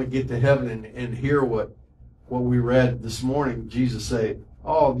to get to heaven and hear what we read this morning. Jesus say,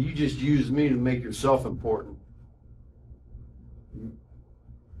 "Oh, you just used me to make yourself important."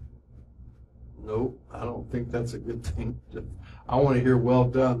 Nope, I don't think that's a good thing. I want to hear, "Well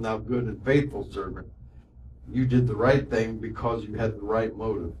done, thou good and faithful servant. You did the right thing because you had the right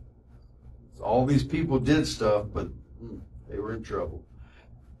motive." So all these people did stuff, but they were in trouble.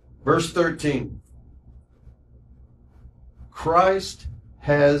 Verse 13, Christ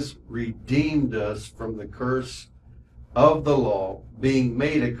has redeemed us from the curse of the law, being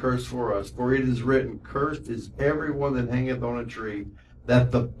made a curse for us. For it is written, cursed is everyone that hangeth on a tree,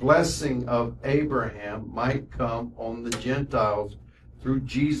 that the blessing of Abraham might come on the Gentiles through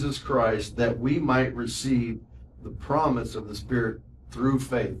Jesus Christ, that we might receive the promise of the Spirit through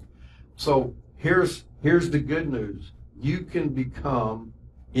faith. So here's the good news. You can become,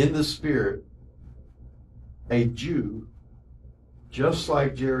 in the Spirit, a Jew, just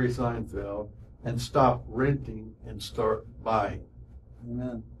like Jerry Seinfeld, and stop renting and start buying.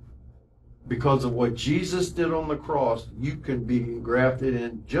 Amen. Because of what Jesus did on the cross, you can be engrafted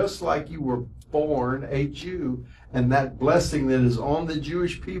in just like you were born a Jew, and that blessing that is on the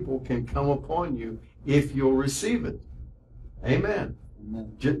Jewish people can come upon you if you'll receive it. Amen.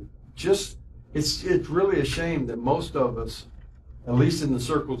 Amen. It's really a shame that most of us, at least in the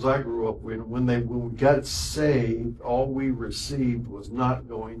circles I grew up in, when we got saved, all we received was not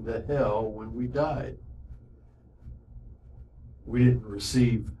going to hell when we died. We didn't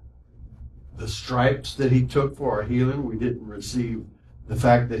receive the stripes that he took for our healing. We didn't receive the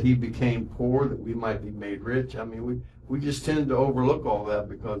fact that he became poor that we might be made rich. I mean, we just tend to overlook all that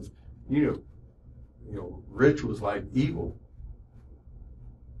because, you know, rich was like evil.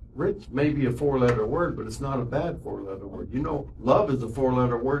 Rich may be a 4-letter word, but it's not a bad 4-letter word. You know, love is a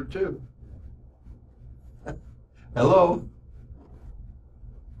 4-letter word too. Hello?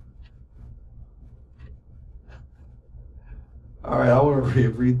 All right, I want to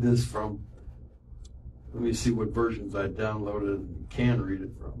read this from, let me see what versions I downloaded and can read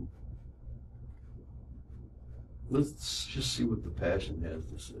it from. Let's just see what the Passion has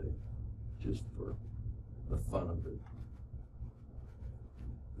to say, just for the fun of it.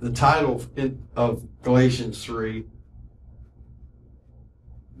 The title of Galatians 3,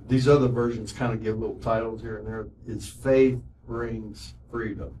 these other versions kind of give little titles here and there, is Faith Brings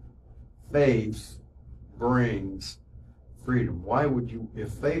Freedom. Faith brings freedom. Why would you, if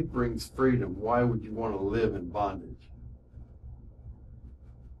faith brings freedom, why would you want to live in bondage?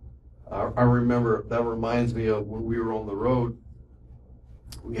 I remember, that reminds me of when we were on the road.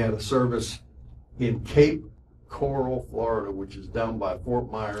 We had a service in Cape Coral, Florida, which is down by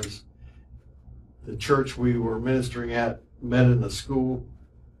Fort Myers. The church we were ministering at met in a school.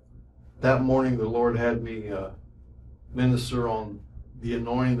 That morning the Lord had me minister on the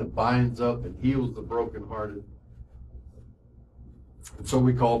anointing that binds up and heals the brokenhearted. And so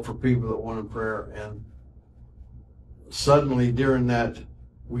we called for people that wanted prayer, and suddenly during that,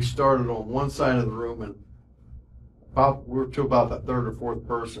 we started on one side of the room, and we were to about the third or fourth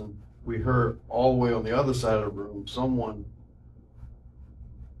person. We heard all the way on the other side of the room someone,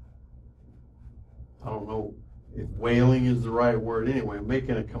 I don't know if wailing is the right word, anyway,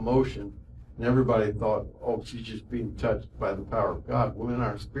 making a commotion, and everybody thought, oh, she's just being touched by the power of God. Well, in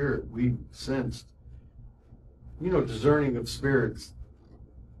our spirit, we sensed, you know, discerning of spirits.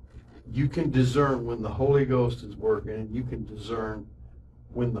 You can discern when the Holy Ghost is working, and you can discern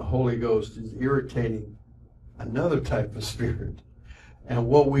when the Holy Ghost is irritating another type of spirit. And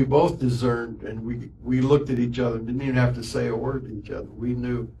what we both discerned, and we looked at each other and didn't even have to say a word to each other. We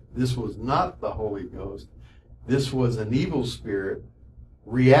knew this was not the Holy Ghost. This was an evil spirit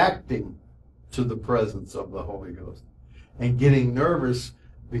reacting to the presence of the Holy Ghost and getting nervous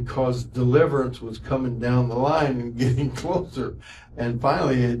because deliverance was coming down the line and getting closer. And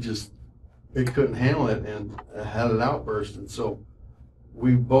finally it couldn't handle it and had an outburst. And so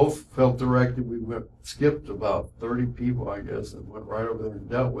we both felt directed. We skipped about 30 people, I guess, and went right over there and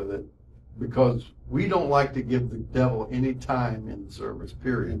dealt with it, because we don't like to give the devil any time in the service,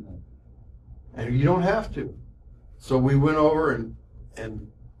 period. And you don't have to. So we went over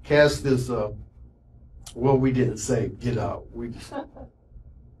and cast this, well, we didn't say, get out.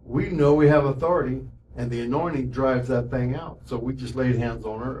 We know we have authority, and the anointing drives that thing out. So we just laid hands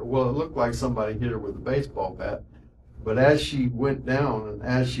on her. Well, it looked like somebody hit her with a baseball bat. But as she went down and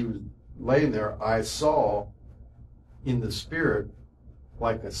as she was laying there, I saw in the spirit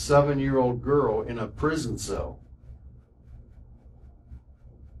like a 7-year-old girl in a prison cell.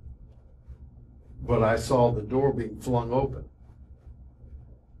 But I saw the door being flung open.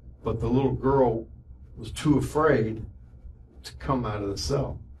 But the little girl was too afraid to come out of the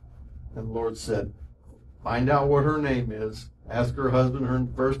cell. And the Lord said, find out what her name is, ask her husband her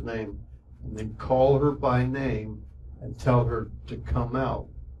first name, and then call her by name and tell her to come out.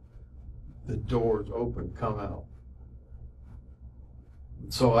 The door's open, come out.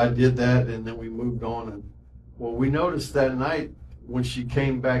 And so I did that, and then we moved on. And well, we noticed that night when she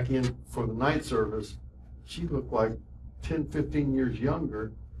came back in for the night service, she looked like 10, 15 years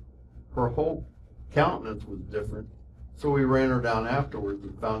younger. Her whole countenance was different. So we ran her down afterwards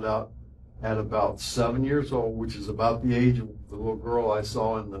and found out at about 7 years old, which is about the age of the little girl I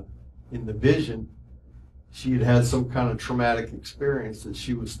saw in the vision, she had had some kind of traumatic experience that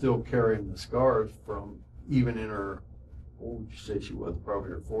she was still carrying the scars from, even in her, what would you say she was, probably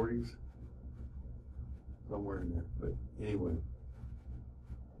her 40s? Somewhere in there. But anyway,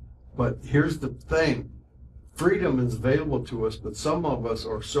 But here's the thing. Freedom is available to us, but some of us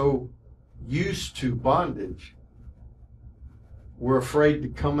are so used to bondage, we're afraid to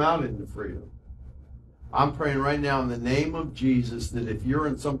come out into freedom. I'm praying right now in the name of Jesus that if you're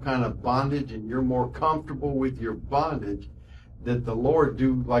in some kind of bondage and you're more comfortable with your bondage, that the Lord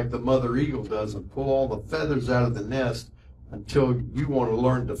do like the mother eagle does and pull all the feathers out of the nest until you want to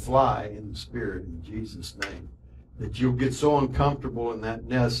learn to fly in the Spirit, in Jesus' name. That you'll get so uncomfortable in that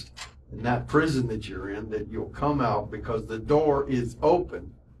nest, in that prison that you're in, that you'll come out because the door is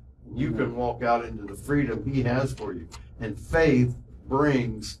open. And you can walk out into the freedom He has for you. And faith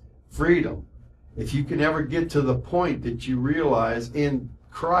brings freedom. If you can ever get to the point that you realize in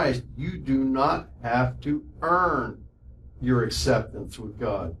Christ, you do not have to earn your acceptance with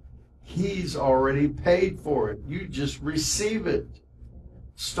God. He's already paid for it. You just receive it.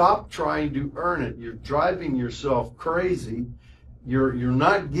 Stop trying to earn it. You're driving yourself crazy. You're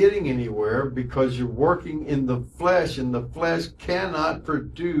not getting anywhere because you're working in the flesh, and the flesh cannot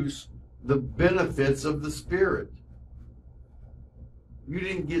produce the benefits of the Spirit. You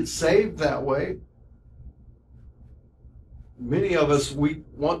didn't get saved that way. Many of us, we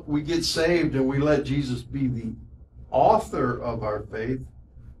get saved and we let Jesus be the author of our faith.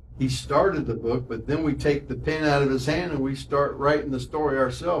 He started the book, but then we take the pen out of His hand and we start writing the story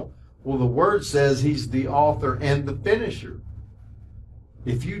ourselves. Well, the Word says He's the author and the finisher.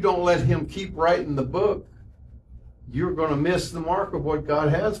 If you don't let Him keep writing the book, you're going to miss the mark of what God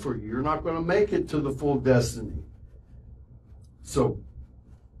has for you. You're not going to make it to the full destiny. So,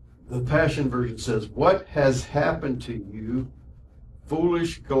 the Passion Version says, "What has happened to you,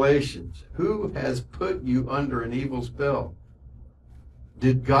 foolish Galatians? Who has put you under an evil spell?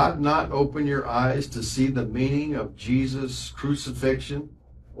 Did God not open your eyes to see the meaning of Jesus' crucifixion?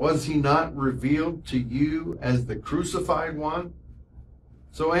 Was He not revealed to you as the crucified one?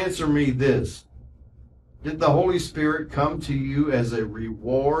 So answer me this. Did the Holy Spirit come to you as a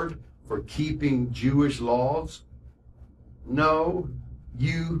reward for keeping Jewish laws? No,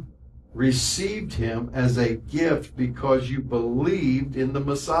 you received Him as a gift because you believed in the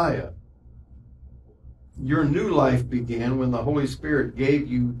Messiah. Your new life began when the Holy Spirit gave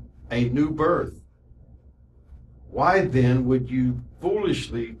you a new birth. Why then would you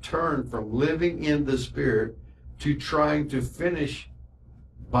foolishly turn from living in the Spirit to trying to finish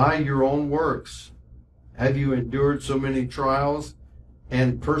by your own works? Have you endured so many trials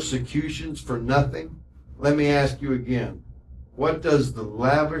and persecutions for nothing? Let me ask you again. What does the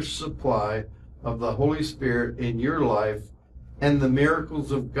lavish supply of the Holy Spirit in your life and the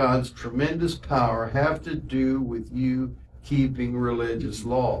miracles of God's tremendous power have to do with you keeping religious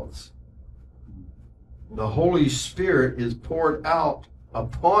laws? The Holy Spirit is poured out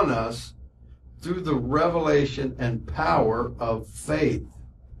upon us through the revelation and power of faith.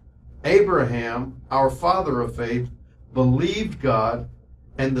 Abraham, our father of faith, believed God,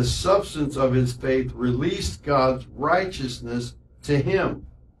 and the substance of his faith released God's righteousness to him.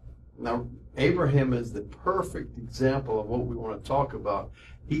 Now, Abraham is the perfect example of what we want to talk about.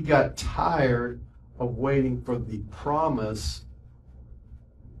 He got tired of waiting for the promise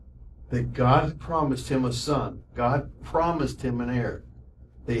that God had promised him a son. God promised him an heir.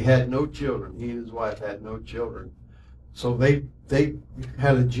 They had no children. He and his wife had no children. So they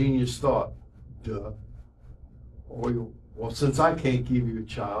had a genius thought. Well, since I can't give you a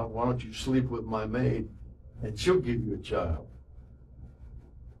child, why don't you sleep with my maid and she'll give you a child?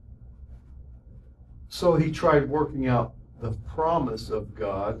 So he tried working out the promise of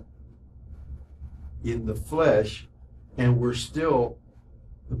God in the flesh, and the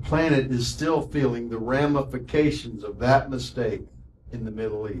planet is still feeling the ramifications of that mistake in the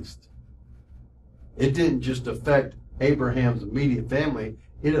Middle East. It didn't just affect Abraham's immediate family,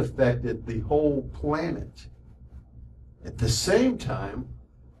 it affected the whole planet. At the same time,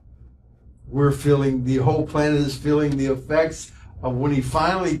 the whole planet is feeling the effects of when he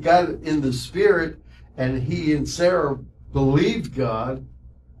finally got in the Spirit and he and Sarah believed God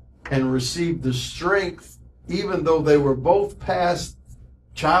and received the strength, even though they were both past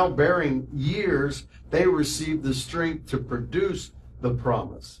childbearing years, they received the strength to produce the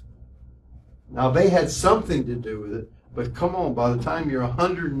promise. Now, they had something to do with it, but come on, by the time you're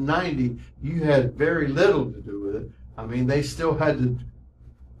 190, you had very little to do with it. I mean, they still had to,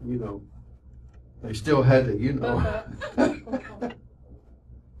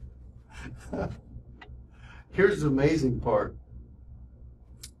 Here's the amazing part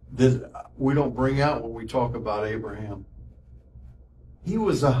that we don't bring out when we talk about Abraham. He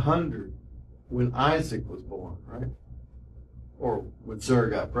was 100 when Isaac was born, right? Or when Sarah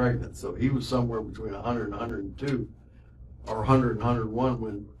got pregnant. So he was somewhere between 100 and 102, or 100 and 101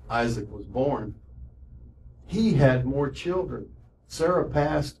 when Isaac was born, he had more children. Sarah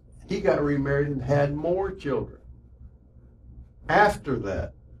passed, he got remarried and had more children after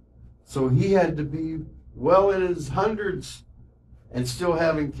that. So he had to be well in his hundreds and still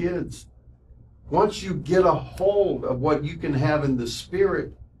having kids. Once you get a hold of what you can have in the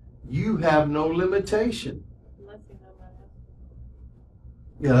spirit, you have no limitation.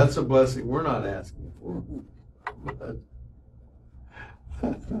 Yeah, that's a blessing we're not asking for.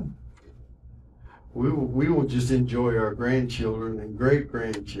 We will just enjoy our grandchildren and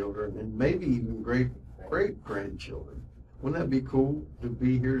great-grandchildren and maybe even great-great-grandchildren. Wouldn't that be cool to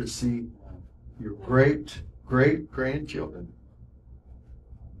be here to see your great-great-grandchildren?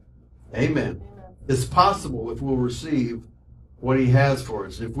 Amen. It's possible if we'll receive what he has for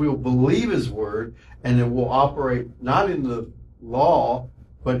us. If we'll believe his word, and it will operate not in the law,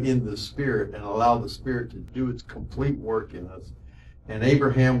 but in the Spirit, and allow the Spirit to do its complete work in us. And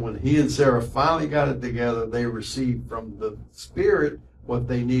Abraham, when he and Sarah finally got it together, they received from the Spirit what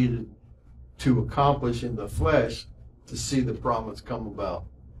they needed to accomplish in the flesh to see the promise come about.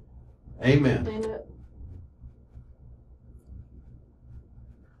 Amen. Amen.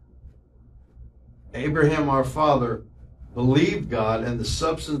 Abraham, our father, believed God, and the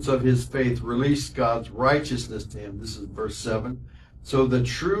substance of his faith released God's righteousness to him. This is verse 7. So the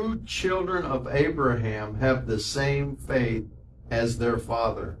true children of Abraham have the same faith as their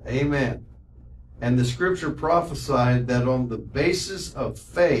father. Amen. And the scripture prophesied that on the basis of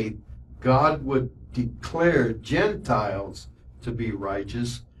faith, God would declare Gentiles to be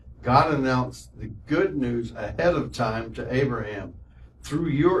righteous. God announced the good news ahead of time to Abraham. Through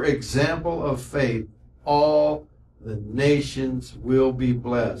your example of faith, all the nations will be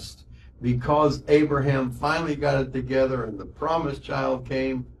blessed. Because Abraham finally got it together and the promised child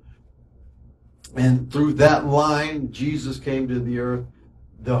came, and through that line, Jesus came to the earth,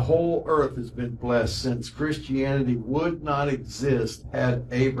 the whole earth has been blessed, since Christianity would not exist had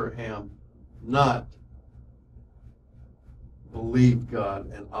Abraham not believed God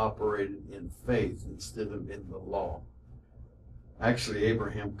and operated in faith instead of in the law. Actually,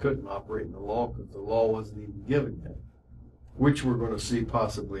 Abraham couldn't operate in the law because the law wasn't even given yet, which we're going to see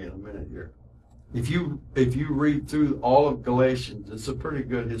possibly in a minute here. If you read through all of Galatians, it's a pretty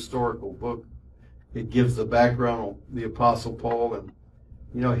good historical book. It gives the background on the Apostle Paul, and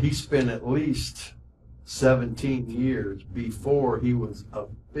he spent at least 17 years before he was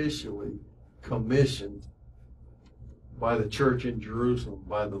officially commissioned by the church in Jerusalem,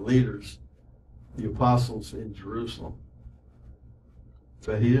 by the leaders, the apostles in Jerusalem.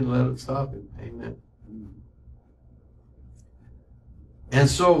 So he didn't let it stop him. Amen. And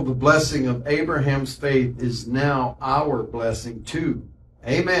so the blessing of Abraham's faith is now our blessing too.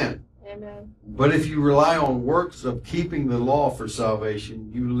 Amen. Amen. But if you rely on works of keeping the law for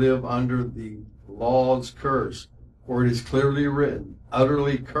salvation, you live under the law's curse. For it is clearly written,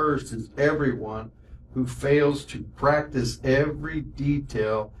 utterly cursed is everyone who fails to practice every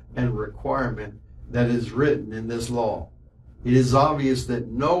detail and requirement that is written in this law. It is obvious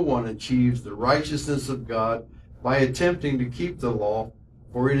that no one achieves the righteousness of God by attempting to keep the law,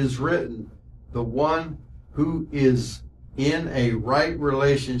 for it is written, the one who is in a right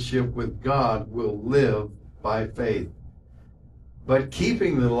relationship with God will live by faith. But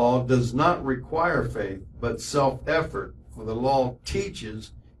keeping the law does not require faith, but self-effort, for the law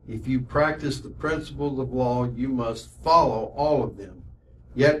teaches if you practice the principles of law, you must follow all of them.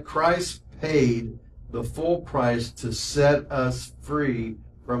 Yet Christ paid the full price to set us free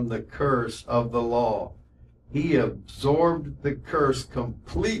from the curse of the law. He absorbed the curse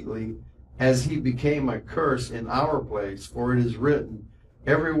completely as he became a curse in our place, for it is written,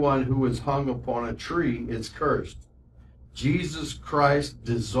 everyone who is hung upon a tree is cursed. Jesus Christ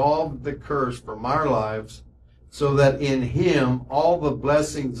dissolved the curse from our lives so that in him all the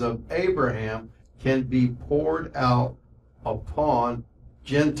blessings of Abraham can be poured out upon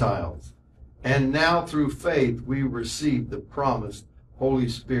Gentiles. And now through faith we receive the promised Holy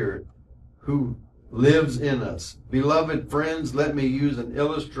Spirit who lives in us. Beloved friends, let me use an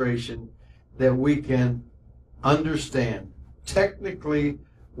illustration that we can understand. Technically,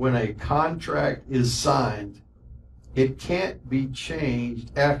 when a contract is signed, it can't be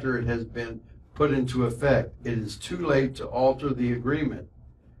changed after it has been put into effect. It is too late to alter the agreement.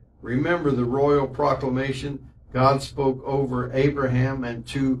 Remember the royal proclamation God spoke over Abraham and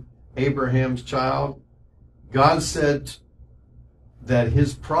to Abraham's child? God said that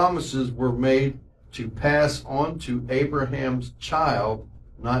his promises were made to pass on to Abraham's child,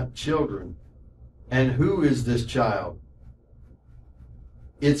 not children. And who is this child?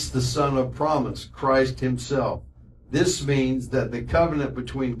 It's the son of promise, Christ himself. This means that the covenant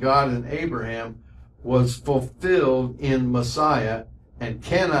between God and Abraham was fulfilled in Messiah and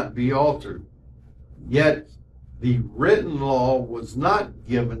cannot be altered. Yet the written law was not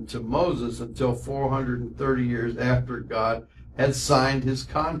given to Moses until 430 years after God had signed his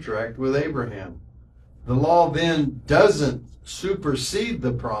contract with Abraham. The law then doesn't supersede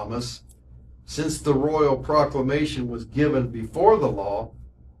the promise, since the royal proclamation was given before the law.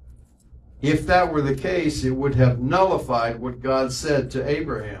 If that were the case, it would have nullified what God said to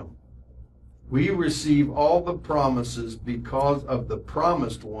Abraham. We receive all the promises because of the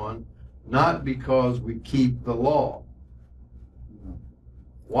promised one, not because we keep the law.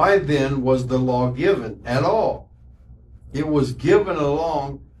 Why then was the law given at all? It was given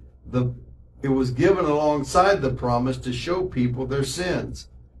alongside the promise to show people their sins.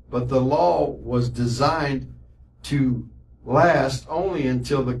 But the law was designed to last only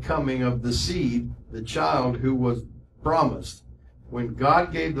until the coming of the seed, the child who was promised. When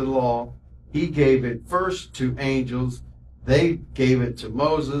God gave the law, he gave it first to angels. They gave it to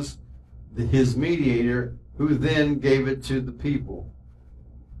Moses, his mediator, who then gave it to the people.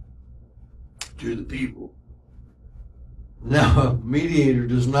 Now, a mediator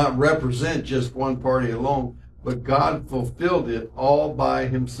does not represent just one party alone, but God fulfilled it all by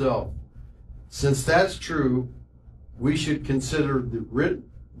himself. Since that's true, we should consider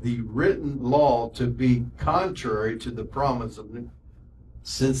the written law to be contrary to the promise of new.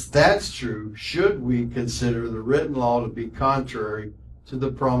 Since that's true, should we consider the written law to be contrary to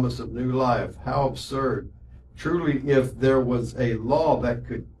the promise of new life? How absurd. Truly, if there was a law that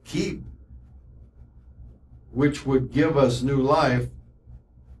could keep, which would give us new life,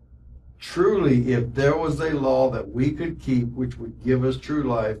 truly, if there was a law that we could keep, which would give us true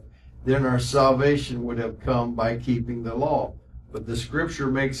life, then our salvation would have come by keeping the law. But the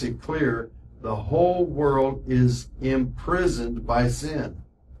scripture makes it clear the whole world is imprisoned by sin.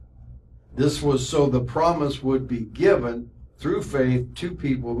 This was so the promise would be given through faith to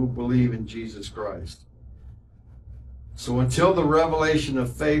people who believe in Jesus Christ. So until the revelation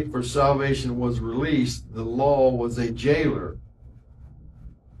of faith for salvation was released, the law was a jailer,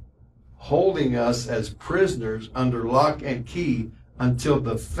 holding us as prisoners under lock and key until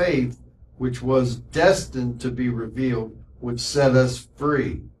the faith which was destined to be revealed would set us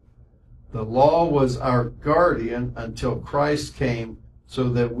free. The law was our guardian until Christ came so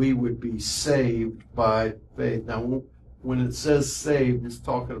that we would be saved by faith. Now, when it says saved, it's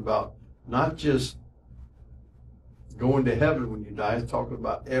talking about not just going to heaven when you die. It's talking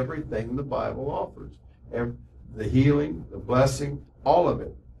about everything the Bible offers. The healing, the blessing, all of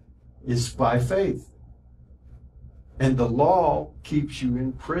it is by faith. And the law keeps you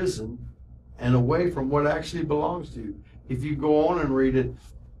in prison and away from what actually belongs to you. If you go on and read it,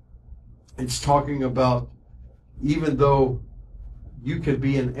 it's talking about even though you could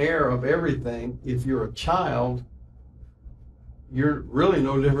be an heir of everything, if you're a child, you're really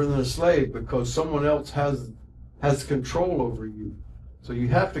no different than a slave because someone else has control over you. So you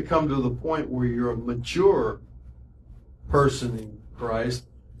have to come to the point where you're a mature person in Christ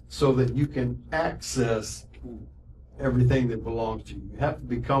so that you can access everything that belongs to you. You have to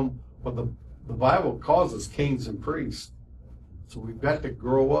become what the Bible calls us kings and priests. So we've got to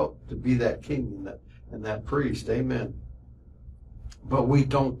grow up to be that king and that priest. Amen. But we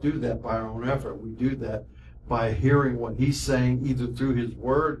don't do that by our own effort. We do that by hearing what he's saying either through his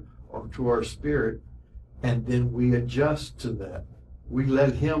word or to our spirit, and then we adjust to that. We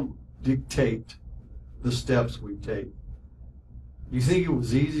let him dictate the steps we take. You think it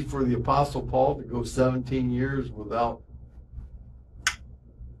was easy for the Apostle Paul to go 17 years without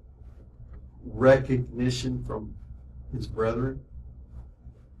recognition from his brethren?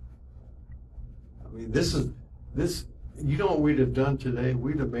 I mean, you know what we'd have done today?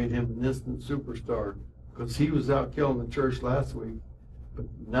 We'd have made him an instant superstar because he was out killing the church last week, but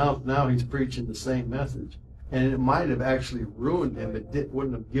now he's preaching the same message. And it might have actually ruined him. It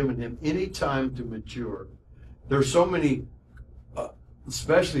wouldn't have given him any time to mature. There's so many,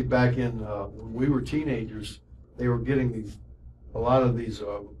 especially back in when we were teenagers, they were getting a lot of these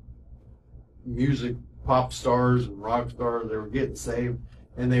music pop stars and rock stars. They were getting saved,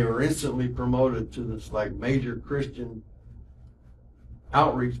 and they were instantly promoted to this like major Christian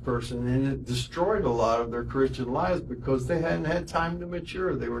outreach person, and it destroyed a lot of their Christian lives because they hadn't had time to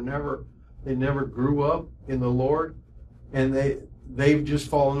mature. They never grew up in the Lord, and they've just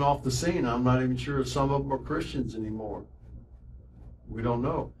fallen off the scene. I'm not even sure if some of them are Christians anymore. We don't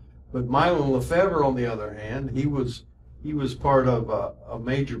know. But Milo Lefebvre, on the other hand, he was part of a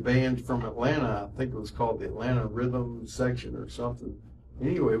major band from Atlanta. I think it was called the Atlanta Rhythm Section or something.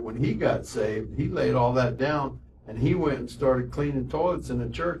 Anyway, when he got saved, he laid all that down And he went and started cleaning toilets in a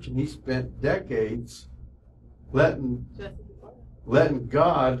church, and he spent decades letting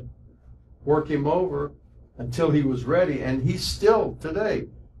God work him over until he was ready. And he's still today,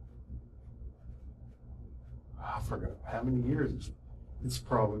 I forgot how many years. It's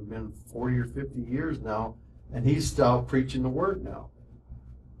probably been 40 or 50 years now, and he's still preaching the word now.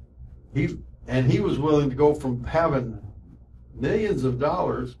 He was willing to go from having millions of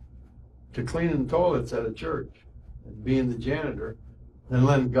dollars to cleaning toilets at a church and being the janitor and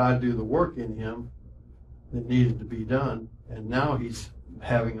letting God do the work in him that needed to be done. And now he's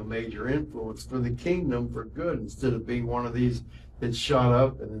having a major influence for the kingdom for good, instead of being one of these that shot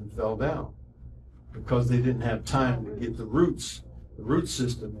up and then fell down because they didn't have time to get the root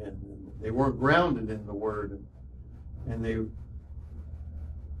system in. And they weren't grounded in the word, and they,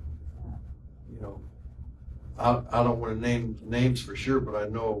 I don't want to name names for sure, but I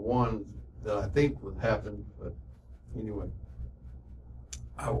know of one that I think would happen. But anyway,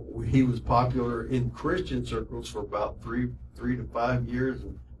 he was popular in Christian circles for about three to 5 years,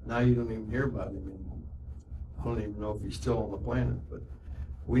 and now you don't even hear about him anymore. I don't even know if he's still on the planet. But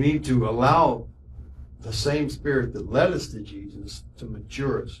we need to allow the same Spirit that led us to Jesus to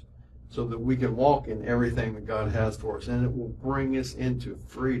mature us, so that we can walk in everything that God has for us, and it will bring us into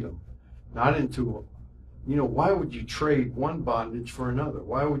freedom, not into, why would you trade one bondage for another?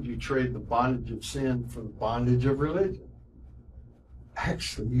 Why would you trade the bondage of sin for the bondage of religion?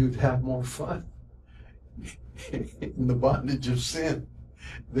 Actually, you'd have more fun in the bondage of sin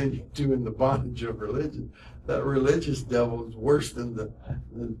than you do in the bondage of religion. That religious devil is worse than the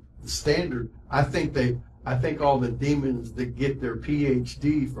standard. I think all the demons that get their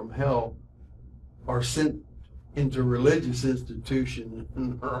PhD from hell are sent into religious institutions,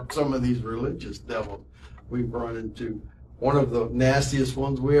 or some of these religious devils we've run into. One of the nastiest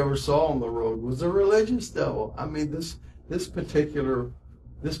ones we ever saw on the road was a religious devil. I mean, this particular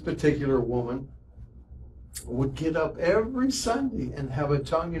woman would get up every Sunday and have a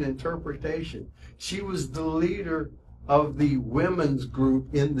tongue and interpretation. She was the leader of the women's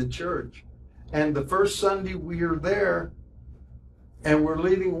group in the church. And the first Sunday we are there and we're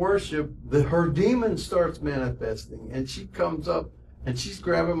leading worship, her demon starts manifesting, and she comes up and she's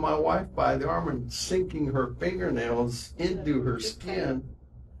grabbing my wife by the arm and sinking her fingernails into her skin,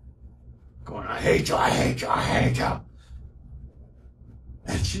 going, I hate you, I hate you, I hate you.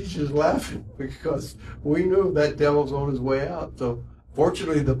 And she's just laughing because we knew that devil's on his way out. So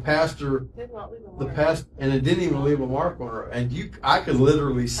fortunately, the pastor, and it didn't even leave a mark on her. And I could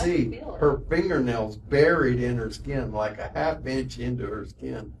literally see her fingernails buried in her skin, like a half-inch into her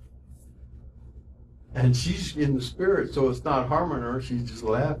skin. And she's in the spirit, so it's not harming her. She's just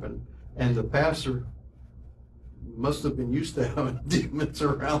laughing. And the pastor must have been used to having demons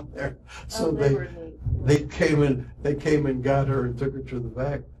around there, so they came and got her and took her to the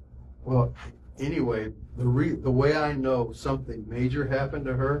back. Well, anyway, the way I know something major happened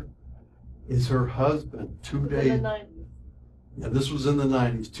to her is her husband 2 days. In the 90s. Yeah, this was in the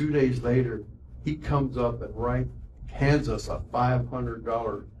 90s. 2 days later, he comes up and hands us a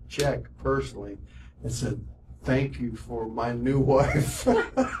 $500 check personally and said, "Thank you for my new wife."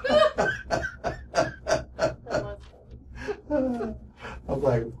 I was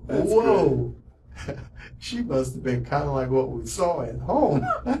like, whoa. She must have been kind of like what we saw at home.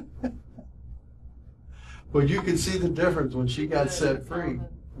 But you can see the difference when she got set free,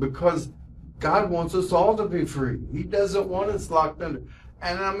 because God wants us all to be free. He doesn't want us locked under.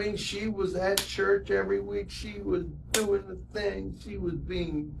 And I mean, she was at church every week. She was doing the thing. She was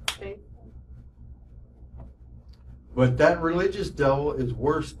being faithful. But that religious devil is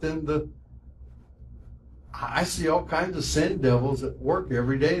worse than I see all kinds of sin devils at work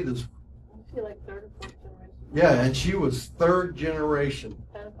every day. I feel like third or fourth generation. Yeah, and she was third generation.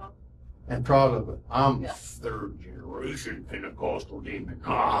 Pentecostal. And proud of it. I'm third generation Pentecostal demon.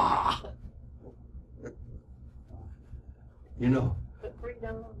 Ah.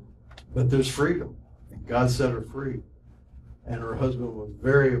 But there's freedom. And God set her free. And her husband was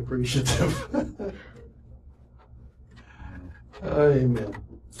very appreciative. Amen.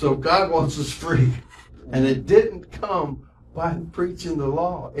 So God wants us free. And it didn't come by preaching the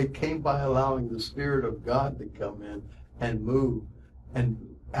law. It came by allowing the Spirit of God to come in and move and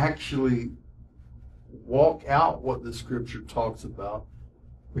actually walk out what the Scripture talks about.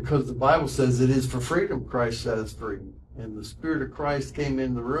 Because the Bible says it is for freedom Christ set us free. And the Spirit of Christ came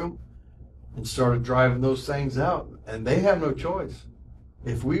in the room and started driving those things out. And they have no choice.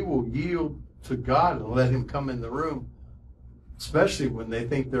 If we will yield to God and let Him come in the room, especially when they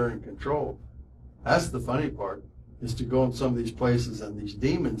think they're in control. That's the funny part, is to go in some of these places and these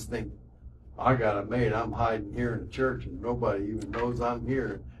demons think, I got it made. I'm hiding here in the church and nobody even knows I'm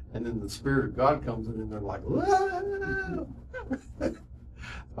here. And then the Spirit of God comes in and they're like, whoa.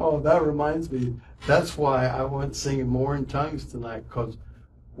 Oh, that reminds me. That's why I went singing more in tongues tonight, because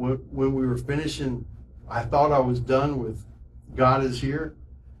when we were finishing, I thought I was done with God is here.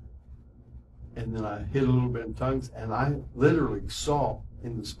 And then I hit a little bit in tongues, and I literally saw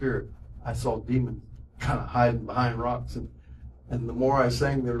in the Spirit, I saw demons kind of hiding behind rocks. And the more I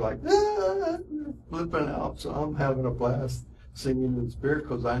sang, they were like, flipping out. So I'm having a blast singing in the Spirit,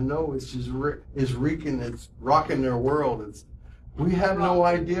 because I know it's just it's reeking, it's rocking their world. We have no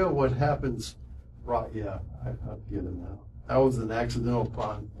idea what happens. Right? Yeah, I get it now. That was an accidental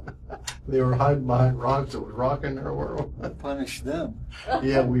pun. They were hiding behind rocks that was rocking their world. Punish them.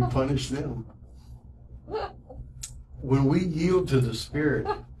 Yeah, we punish them. When we yield to the Spirit,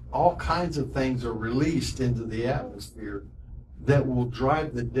 all kinds of things are released into the atmosphere that will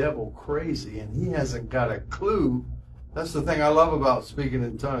drive the devil crazy, and he hasn't got a clue. That's the thing I love about speaking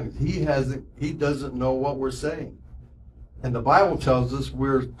in tongues. He doesn't know what we're saying. And the Bible tells us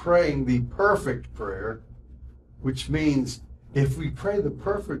we're praying the perfect prayer, which means if we pray the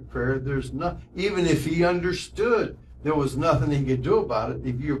perfect prayer, there's not, even if he understood, there was nothing he could do about it.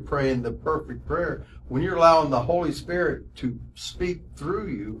 If you're praying the perfect prayer, when you're allowing the Holy Spirit to speak through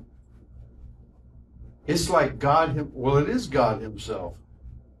you, it's like God, well, it is God himself.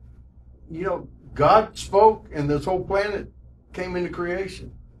 You know, God spoke and this whole planet came into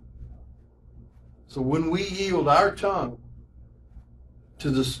creation. So when we yield our tongue to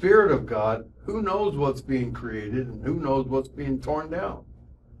the Spirit of God, who knows what's being created and who knows what's being torn down?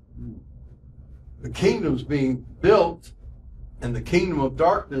 The kingdom's being built and the kingdom of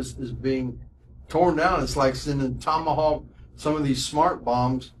darkness is being torn down. It's like sending tomahawk, some of these smart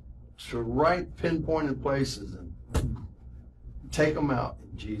bombs to right pinpointed places and take them out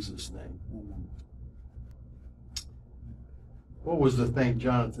in Jesus' name. What was the thing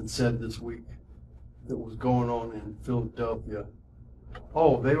Jonathan said this week that was going on in Philadelphia?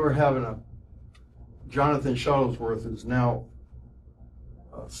 Oh, they were having Jonathan Shuttlesworth has now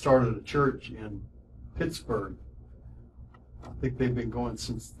started a church in Pittsburgh. I think they've been going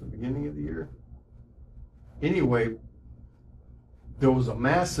since the beginning of the year. Anyway, there was a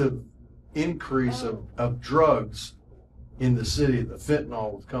massive increase of drugs in the city. The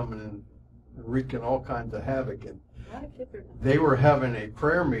fentanyl was coming in and wreaking all kinds of havoc. And they were having a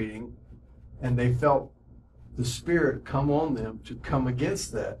prayer meeting, and they felt the Spirit come on them to come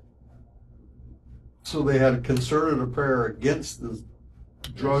against that. So they had a concerted prayer against the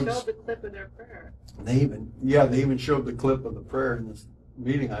drugs. They showed the clip of their prayer. They even showed the clip of the prayer in this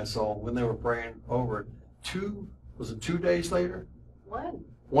meeting I saw when they were praying over it. 2 days later?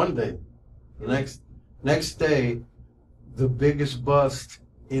 1 day. The next day, the biggest bust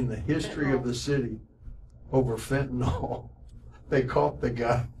in the history of the city over fentanyl. They caught the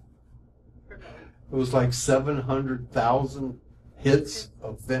guy. It was like 700,000 hits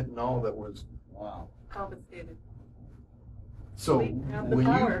of fentanyl that was confiscated. So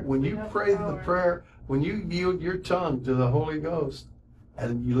when you pray the prayer, when you yield your tongue to the Holy Ghost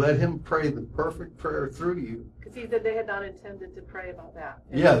and you let him pray the perfect prayer through you. Because he said they had not intended to pray about that.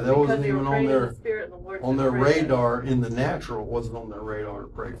 Yeah, that wasn't even on their radar it. in the natural. It wasn't on their radar to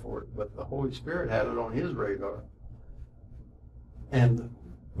pray for it, but the Holy Spirit had it on his radar. And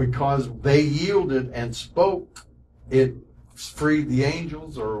because they yielded and spoke, it freed the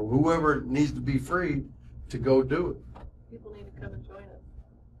angels or whoever needs to be freed to go do it. People need to come and join us.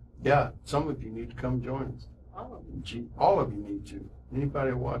 Yeah, some of you need to come join us. All of you. All of you need to.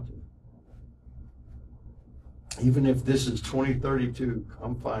 Anybody watching. Even if this is 2032,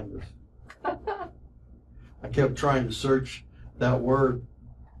 come find us. I kept trying to search that word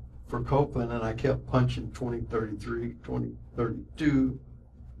for Copeland, and I kept punching 2033, 2032.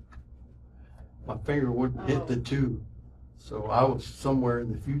 My finger wouldn't hit the 2, so I was somewhere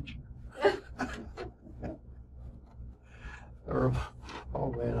in the future.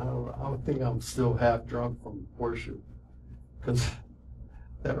 Oh man, I think I'm still half drunk from worship, because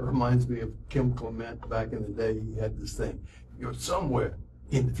that reminds me of Kim Clement back in the day. He had this thing: you're somewhere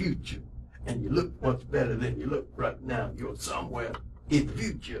in the future, and you look much better than you look right now. You're somewhere in the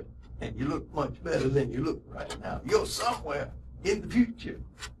future, and you look much better than you look right now. You're somewhere in the future.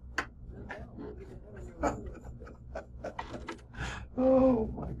 Oh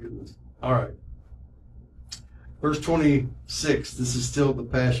my goodness. All right. Verse 26, this is still the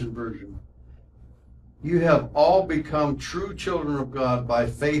Passion Version. You have all become true children of God by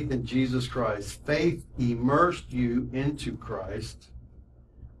faith in Jesus Christ. Faith immersed you into Christ,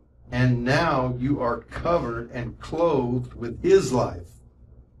 and now you are covered and clothed with his life.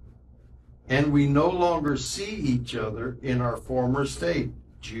 And we no longer see each other in our former state,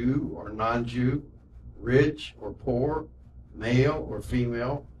 Jew or non-Jew, rich or poor, male or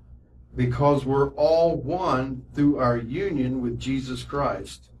female, because we're all one through our union with Jesus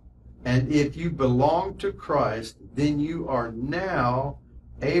Christ. And if you belong to Christ, then you are now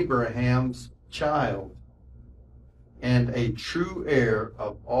Abraham's child and a true heir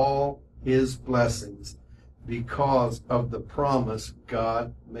of all his blessings because of the promise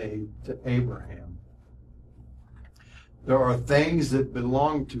God made to Abraham. There are things that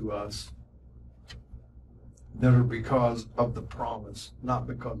belong to us that are because of the promise, not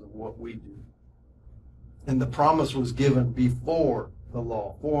because of what we do. And the promise was given before the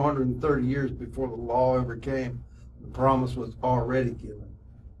law. 430 years before the law ever came, the promise was already given.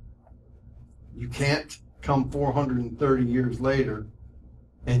 You can't come 430 years later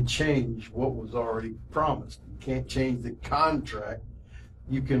and change what was already promised. You can't change the contract.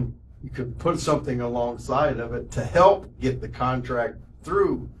 You can put something alongside of it to help get the contract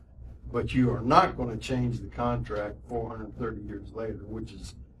through, but you are not going to change the contract 430 years later, which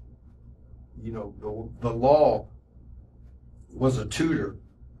is, the law was a tutor.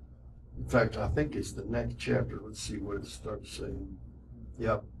 In fact, I think it's the next chapter. Let's see what it starts saying.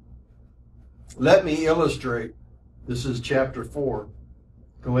 Yep. Let me illustrate. This is chapter 4,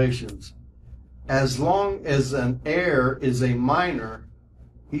 Galatians. As long as an heir is a minor,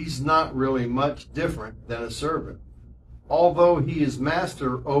 he's not really much different than a servant, although he is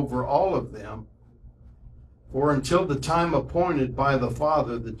master over all of them. For until the time appointed by the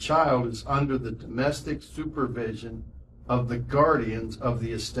father, the child is under the domestic supervision of the guardians of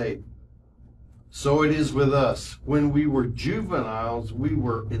the estate. So it is with us. When we were juveniles, we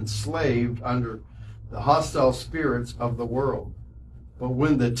were enslaved under the hostile spirits of the world. But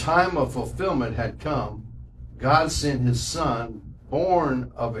when the time of fulfillment had come, God sent his Son,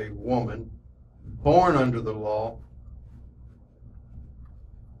 born of a woman, born under the law.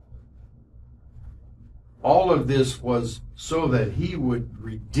 All of this was so that he would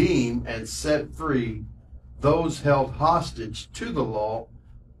redeem and set free those held hostage to the law,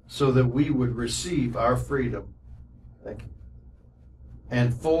 so that we would receive our freedom. Thank you.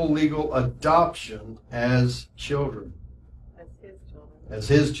 And full legal adoption as children. As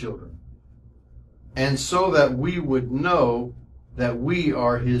his children. And so that we would know that we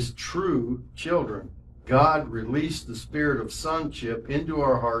are his true children. God released the spirit of sonship into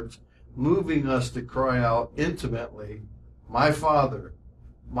our hearts, moving us to cry out intimately, "My Father,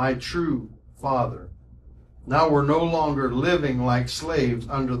 my true Father." Now we're no longer living like slaves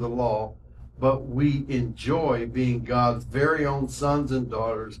under the law, but we enjoy being God's very own sons and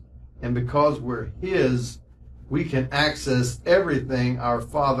daughters. And because we're his, we can access everything our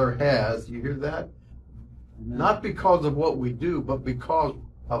Father has. You hear that? Not because of what we do, but because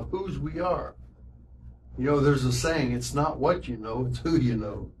of whose we are. There's a saying, it's not what you know, it's who you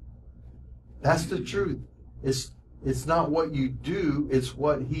know. That's the truth. It's not what you do, it's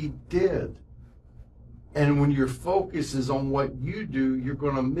what he did. And when your focus is on what you do, you're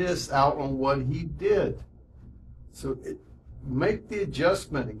going to miss out on what he did. So make the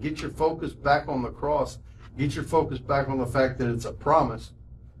adjustment and get your focus back on the cross. Get your focus back on the fact that it's a promise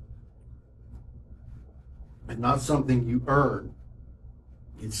and not something you earn.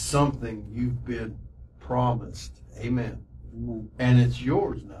 It's something you've been promised. Amen. Amen. And it's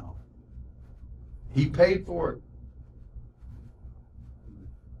yours now. He paid for it.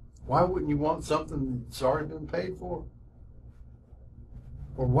 Why wouldn't you want something that's already been paid for?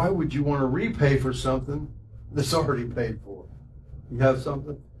 Or why would you want to repay for something that's already paid for? You have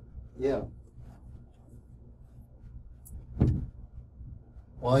something? Yeah.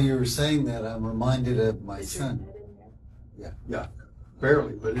 While you were saying that, I'm reminded of my son. Yeah.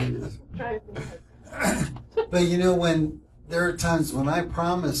 Barely, but it is. But when there are times when I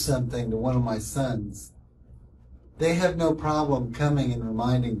promise something to one of my sons, they have no problem coming and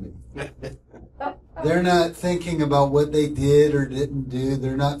reminding me. They're not thinking about what they did or didn't do.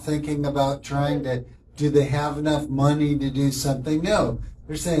 They're not thinking about do they have enough money to do something? No.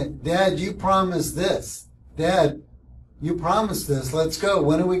 They're saying, "Dad, you promised this. Dad, you promised this. Let's go.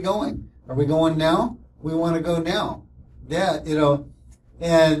 When are we going? Are we going now? We want to go now. Dad,"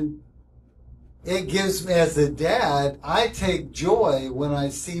 and it gives me, as a dad, I take joy when I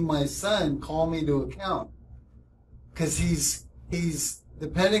see my son call me to account. Because he's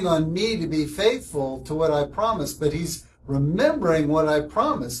depending on me to be faithful to what I promised, but he's remembering what I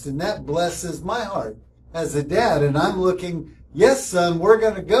promised, and that blesses my heart as a dad. And I'm looking, "Yes, son, we're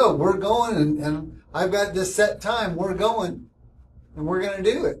going to go. We're going, and I've got this set time. We're going, and we're going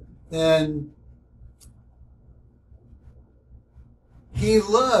to do it." And He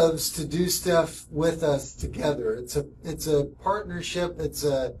loves to do stuff with us together. It's a partnership. It's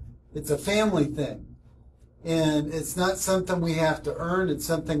a family thing. And it's not something we have to earn. It's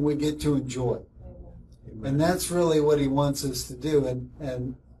something we get to enjoy. Amen. And that's really what he wants us to do. And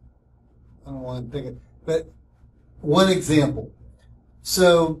I don't want to think of, but one example.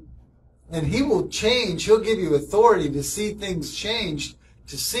 So, and he will change. He'll give you authority to see things changed,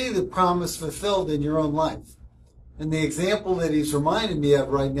 to see the promise fulfilled in your own life. And the example that he's reminding me of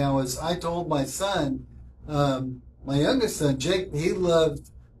right now is I told my son, my youngest son, Jake,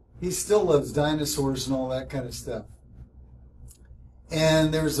 he still loves dinosaurs and all that kind of stuff.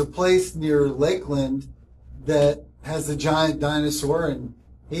 And there's a place near Lakeland that has a giant dinosaur, and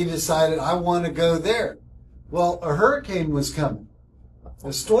he decided, I want to go there. Well, a hurricane was coming.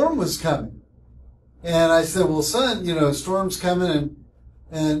 A storm was coming. And I said, well, son, a storm's coming.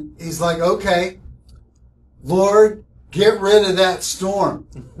 And he's like, okay, Lord, get rid of that storm.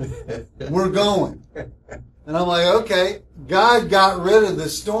 We're going. And I'm like, okay. God got rid of the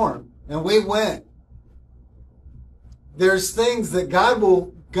storm, and we went. There's things that God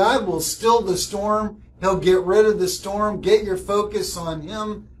will still the storm. He'll get rid of the storm. Get your focus on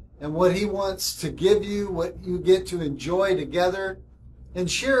Him and what He wants to give you, what you get to enjoy together, and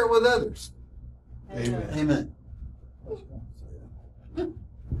share it with others. Amen. Amen.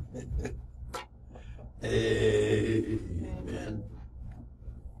 Amen.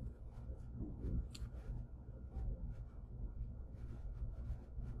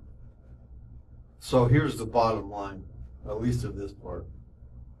 So here's the bottom line, at least of this part.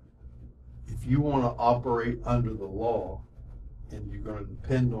 If you want to operate under the law and you're going to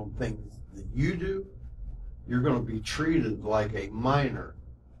depend on things that you do, you're going to be treated like a minor.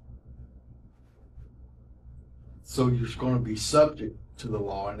 So you're going to be subject to the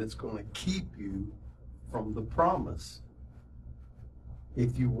law, and it's going to keep you from the promise.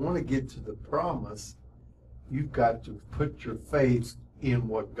 If you want to get to the promise, you've got to put your faith in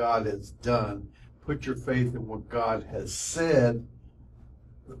what God has done. Put your faith in what God has said.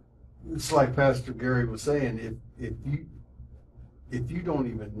 It's like Pastor Gary was saying, if you don't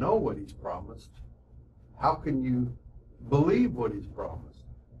even know what He's promised, how can you believe what He's promised?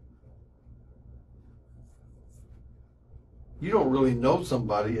 You don't really know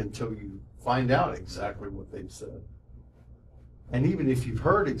somebody until you find out exactly what they've said. And even if you've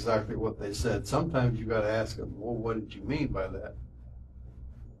heard exactly what they said, sometimes you got to ask them, well, what did you mean by that?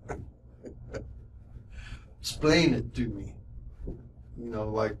 Explain it to me.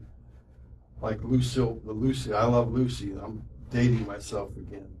 Like Lucy, I love Lucy. I'm dating myself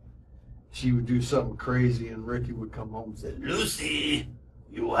again. She would do something crazy, and Ricky would come home and say, Lucy,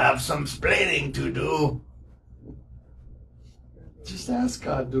 you have some explaining to do. Just ask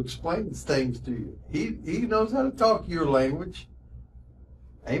God to explain things to you. He knows how to talk your language.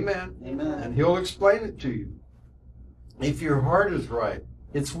 Amen. Amen. And He'll explain it to you. If your heart is right,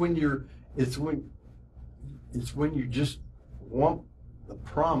 it's when you just want the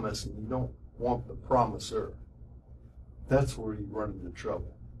promise and you don't want the promiser. That's where you run into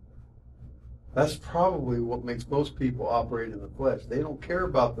trouble. That's probably what makes most people operate in the flesh. They don't care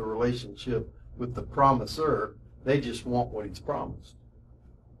about the relationship with the promiser. They just want what He's promised.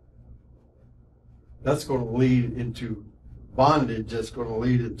 That's going to lead into bondage. That's going to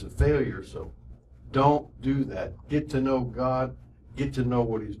lead into failure. So don't do that. Get to know God. Get to know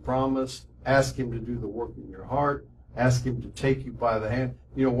what He's promised. Ask Him to do the work in your heart. Ask Him to take you by the hand.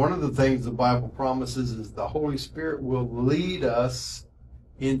 One of the things the Bible promises is the Holy Spirit will lead us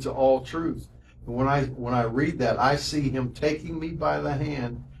into all truth. And when I read that, I see Him taking me by the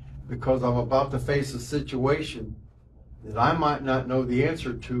hand, because I'm about to face a situation that I might not know the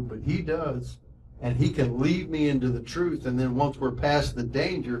answer to, but He does. And He can lead me into the truth. And then once we're past the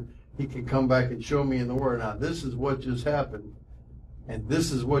danger, He can come back and show me in the Word, now this is what just happened. And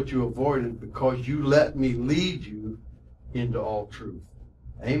this is what you avoided because you let me lead you into all truth.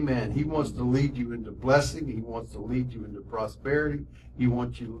 Amen. He wants to lead you into blessing. He wants to lead you into prosperity. He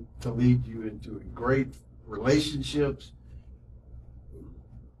wants you to lead you into great relationships.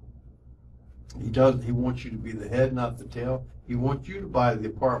 He wants you to be the head, not the tail. He wants you to buy the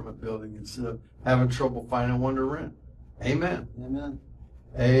apartment building instead of having trouble finding one to rent. Amen. Amen.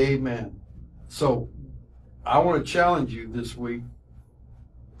 Amen. So I want to challenge you this week.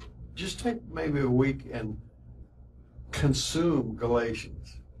 Just take maybe a week and consume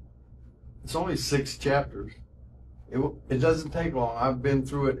Galatians. It's only 6 chapters. It doesn't take long. I've been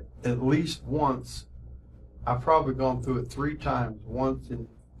through it at least once. I've probably gone through it 3 times, once in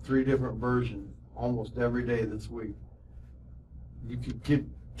 3 different versions, almost every day this week. You could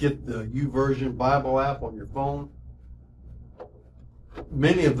get the YouVersion Bible app on your phone.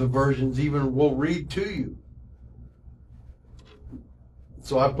 many of the versions even will read to you.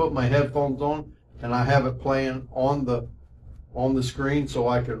 So I put my headphones on and I have it playing on the screen so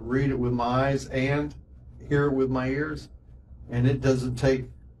I can read it with my eyes and hear it with my ears. And it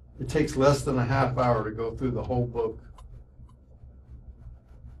takes less than a half hour to go through the whole book.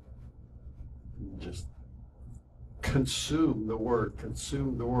 Just consume the word.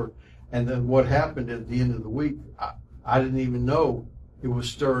 And then what happened at the end of the week, I didn't even know it was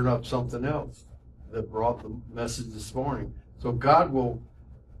stirring up something else that brought the message this morning. So God will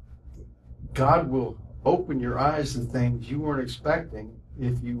open your eyes to things you weren't expecting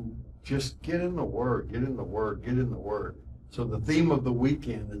if you just get in the Word. So the theme of the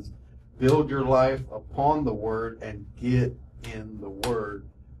weekend is build your life upon the Word and get in the Word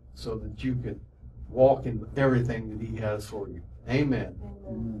so that you can walk in everything that He has for you. Amen.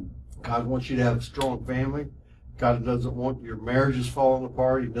 Amen. God wants you to have a strong family. God doesn't want your marriages falling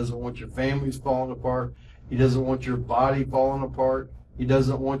apart. He doesn't want your families falling apart. He doesn't want your body falling apart. He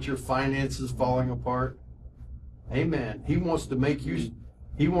doesn't want your finances falling apart. Amen. He wants to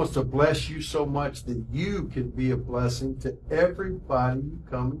bless you so much that you can be a blessing to everybody you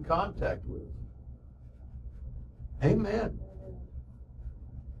come in contact with. Amen.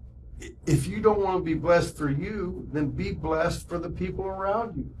 If you don't want to be blessed for you, then be blessed for the people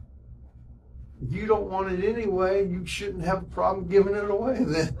around you. If you don't want it anyway, you shouldn't have a problem giving it away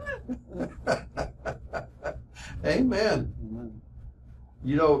then. Amen. Amen.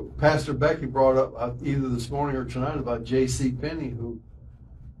 You know, Pastor Becky brought up either this morning or tonight about J.C. Penney,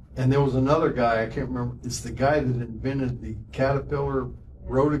 and there was another guy, I can't remember, it's the guy that invented the Caterpillar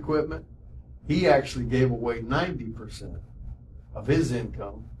road equipment. He actually gave away 90% of his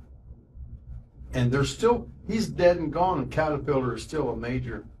income. And he's dead and gone, and Caterpillar is still a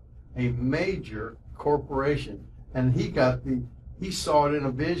major corporation. And he saw it in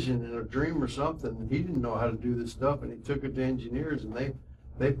a vision, in a dream or something, and he didn't know how to do this stuff, and he took it to engineers, and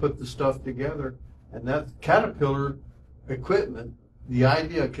they put the stuff together. And that Caterpillar equipment, the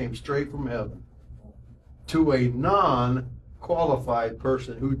idea came straight from heaven to a non-qualified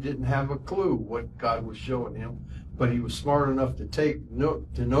person who didn't have a clue what God was showing him. But he was smart enough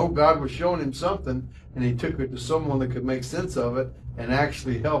to know God was showing him something, and he took it to someone that could make sense of it and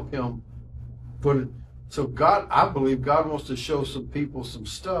actually help him put it. So I believe God wants to show some people some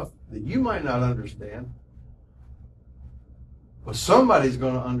stuff that you might not understand, but somebody's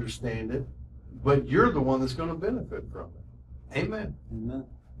going to understand it, but you're the one that's going to benefit from it. Amen. Amen.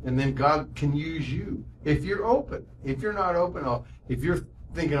 And then God can use you if you're open. If you're not open, if you're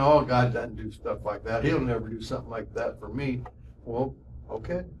thinking, oh, God doesn't do stuff like that, He'll never do something like that for me. Well,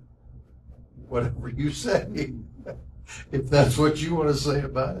 okay. Whatever you say. If that's what you want to say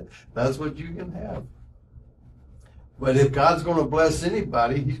about it, that's what you can have. But if God's going to bless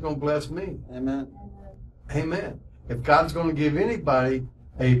anybody, He's going to bless me. Amen. Amen. If God's going to give anybody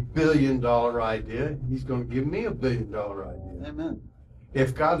a $1 billion idea, He's going to give me a $1 billion idea. Amen.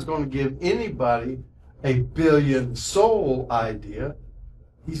 If God's going to give anybody a 1 billion soul idea,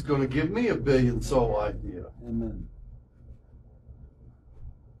 He's going to give me a 1 billion soul idea. Amen.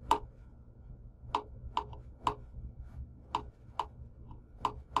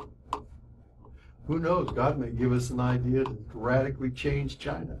 Who knows? God may give us an idea to radically change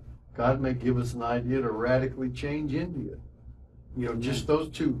China. God may give us an idea to radically change India. You know, just those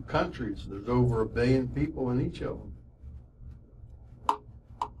two countries, there's over 1 billion people in each of them.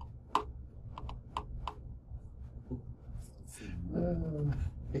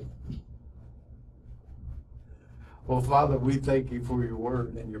 Well, Father, we thank you for your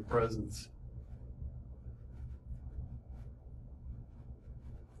word and your presence.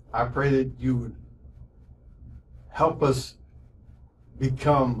 I pray that you would help us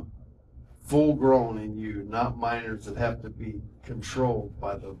become full grown in you, not minors that have to be controlled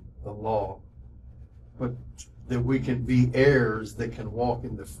by the law, but that we can be heirs that can walk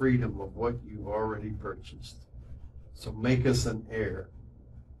in the freedom of what you've already purchased. So make us an heir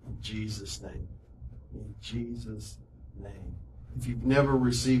in Jesus' name. In Jesus' name. If you've never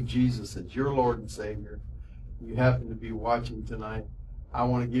received Jesus as your Lord and Savior, you happen to be watching tonight, I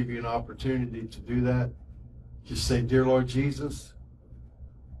want to give you an opportunity to do that. Just say, Dear Lord Jesus,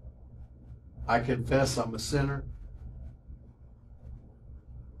 I confess I'm a sinner.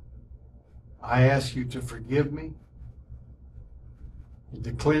 I ask you to forgive me and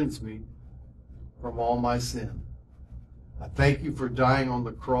to cleanse me from all my sin. I thank you for dying on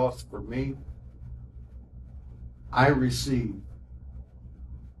the cross for me. I receive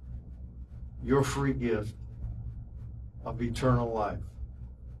your free gift of eternal life.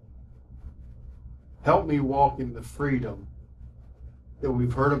 Help me walk in the freedom that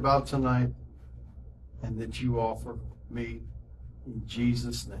we've heard about tonight and that you offer me in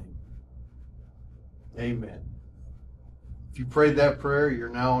Jesus' name. Amen. If you prayed that prayer, you're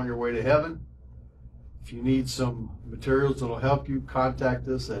now on your way to heaven. If you need some materials that will help you, contact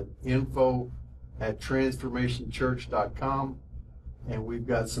us at info@transformationchurch.com, and we've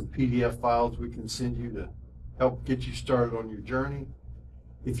got some PDF files we can send you to help get you started on your journey.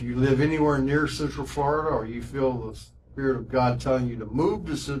 If you live anywhere near Central Florida, or you feel the Spirit of God telling you to move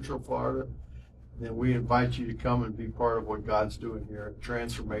to Central Florida, then we invite you to come and be part of what God's doing here at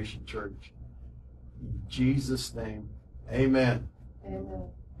Trans4mation Church. In Jesus' name, amen.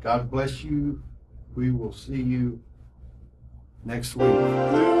 Amen. God bless you. We will see you next week.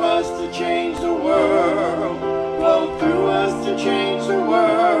 Through us to change the world. Flow through us to change the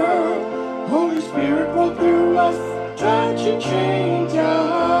world. Holy Spirit, flow through us, touch and change us.